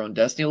control of your own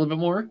destiny a little bit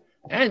more,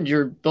 and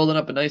you're building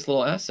up a nice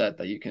little asset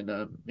that you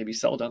can maybe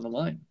sell down the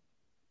line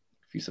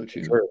if you so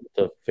choose. Sure.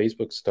 The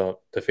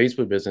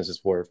Facebook business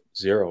is worth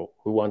zero.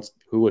 Who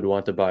would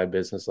want to buy a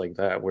business like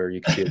that where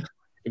you could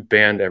get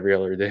banned every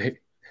other day?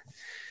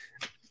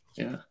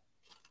 Yeah.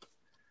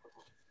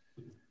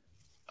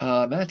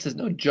 Matt says,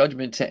 no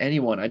judgment to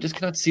anyone. I just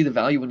cannot see the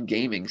value in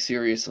gaming.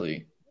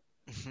 Seriously.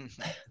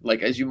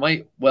 Like, you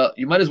might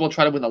as well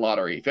try to win the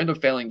lottery. If you end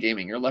up failing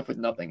gaming, you're left with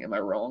nothing. Am I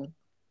wrong?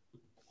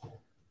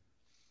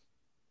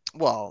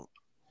 Well,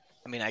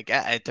 I mean, I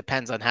guess it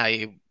depends on how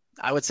I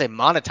would say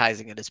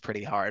monetizing it is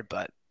pretty hard,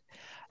 but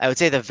I would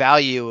say the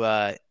value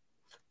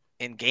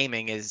in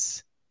gaming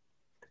is,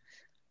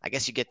 I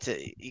guess you get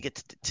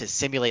to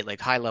simulate like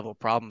high level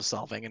problem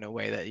solving in a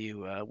way that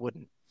you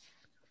wouldn't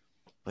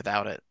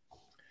without it.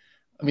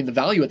 I mean, the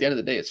value at the end of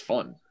the day is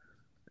fun.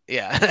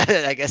 Yeah,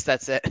 I guess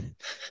that's it.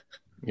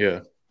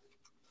 Yeah.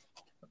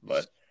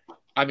 But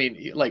I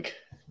mean, like,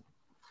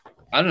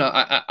 I don't know.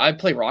 I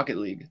play Rocket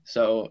League,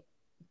 so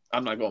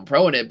I'm not going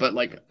pro in it, but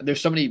like,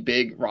 there's so many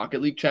big Rocket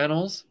League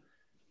channels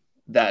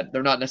that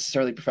they're not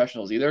necessarily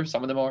professionals either.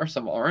 Some of them are,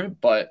 some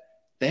aren't, but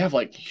they have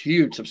like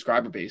huge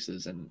subscriber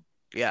bases, and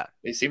yeah,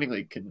 they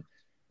seemingly can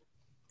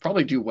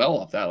probably do well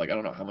off that. Like, I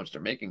don't know how much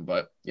they're making,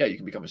 but yeah, you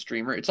can become a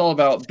streamer. It's all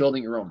about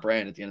building your own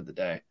brand at the end of the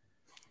day.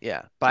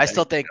 Yeah, but I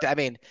still think, I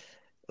mean,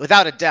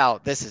 without a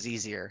doubt, this is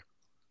easier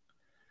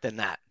than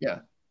that. Yeah,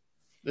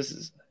 this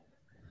is,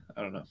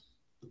 I don't know.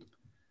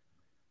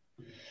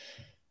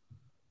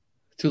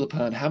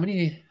 Tulipan, how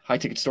many high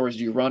ticket stores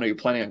do you run? Are you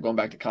planning on going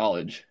back to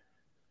college?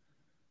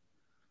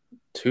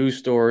 2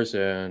 stores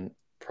and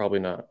probably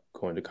not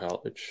going to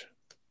college.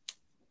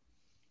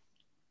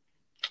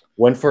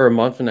 Went for a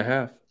month and a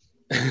half.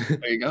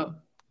 There you go.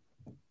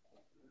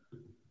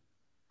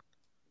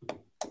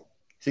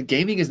 So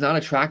gaming is not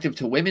attractive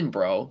to women,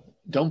 bro.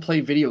 Don't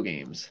play video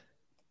games.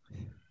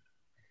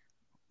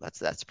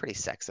 That's pretty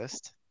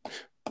sexist.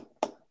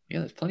 Yeah,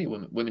 there's plenty of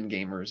women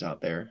gamers out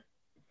there.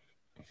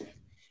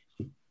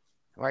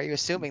 Why are you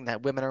assuming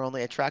that women are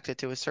only attracted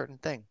to a certain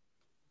thing?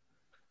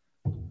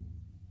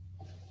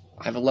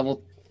 I have a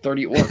level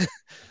 30 orc.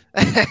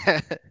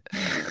 They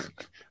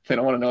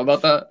don't want to know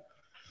about that.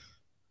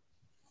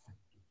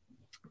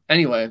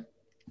 Anyway,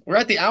 we're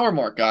at the hour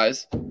mark,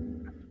 guys.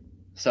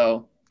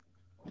 So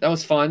that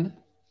was fun.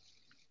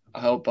 I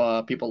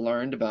hope people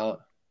learned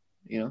about,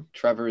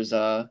 Trevor's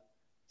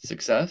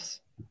success.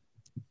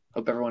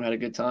 Hope everyone had a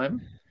good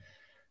time.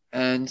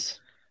 And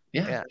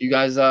yeah. You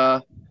guys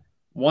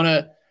want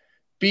to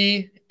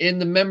be in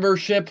the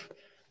membership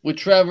with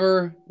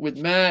Trevor, with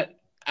Matt,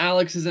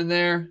 Alex is in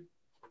there.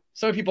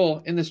 So many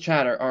people in this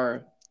chat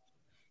are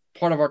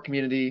part of our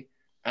community,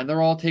 and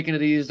they're all taking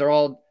it easy. They're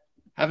all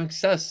having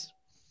success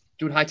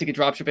doing high ticket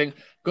dropshipping.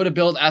 Go to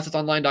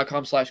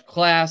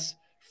buildassetsonline.com/class,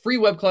 free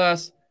web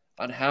class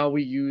on how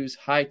we use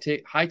high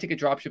ticket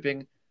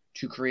dropshipping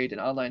to create an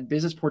online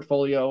business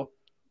portfolio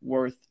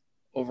worth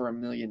over $1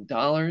 million.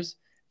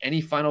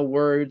 Any final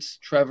words,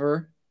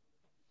 Trevor?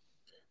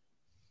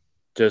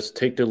 Just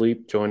take the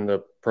leap, join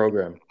the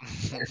program.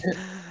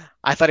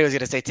 I thought he was going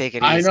to say take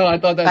it easy. I know, I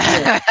thought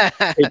that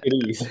too. Take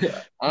it easy.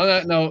 On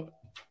that note,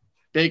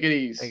 take it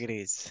easy. Take it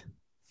easy.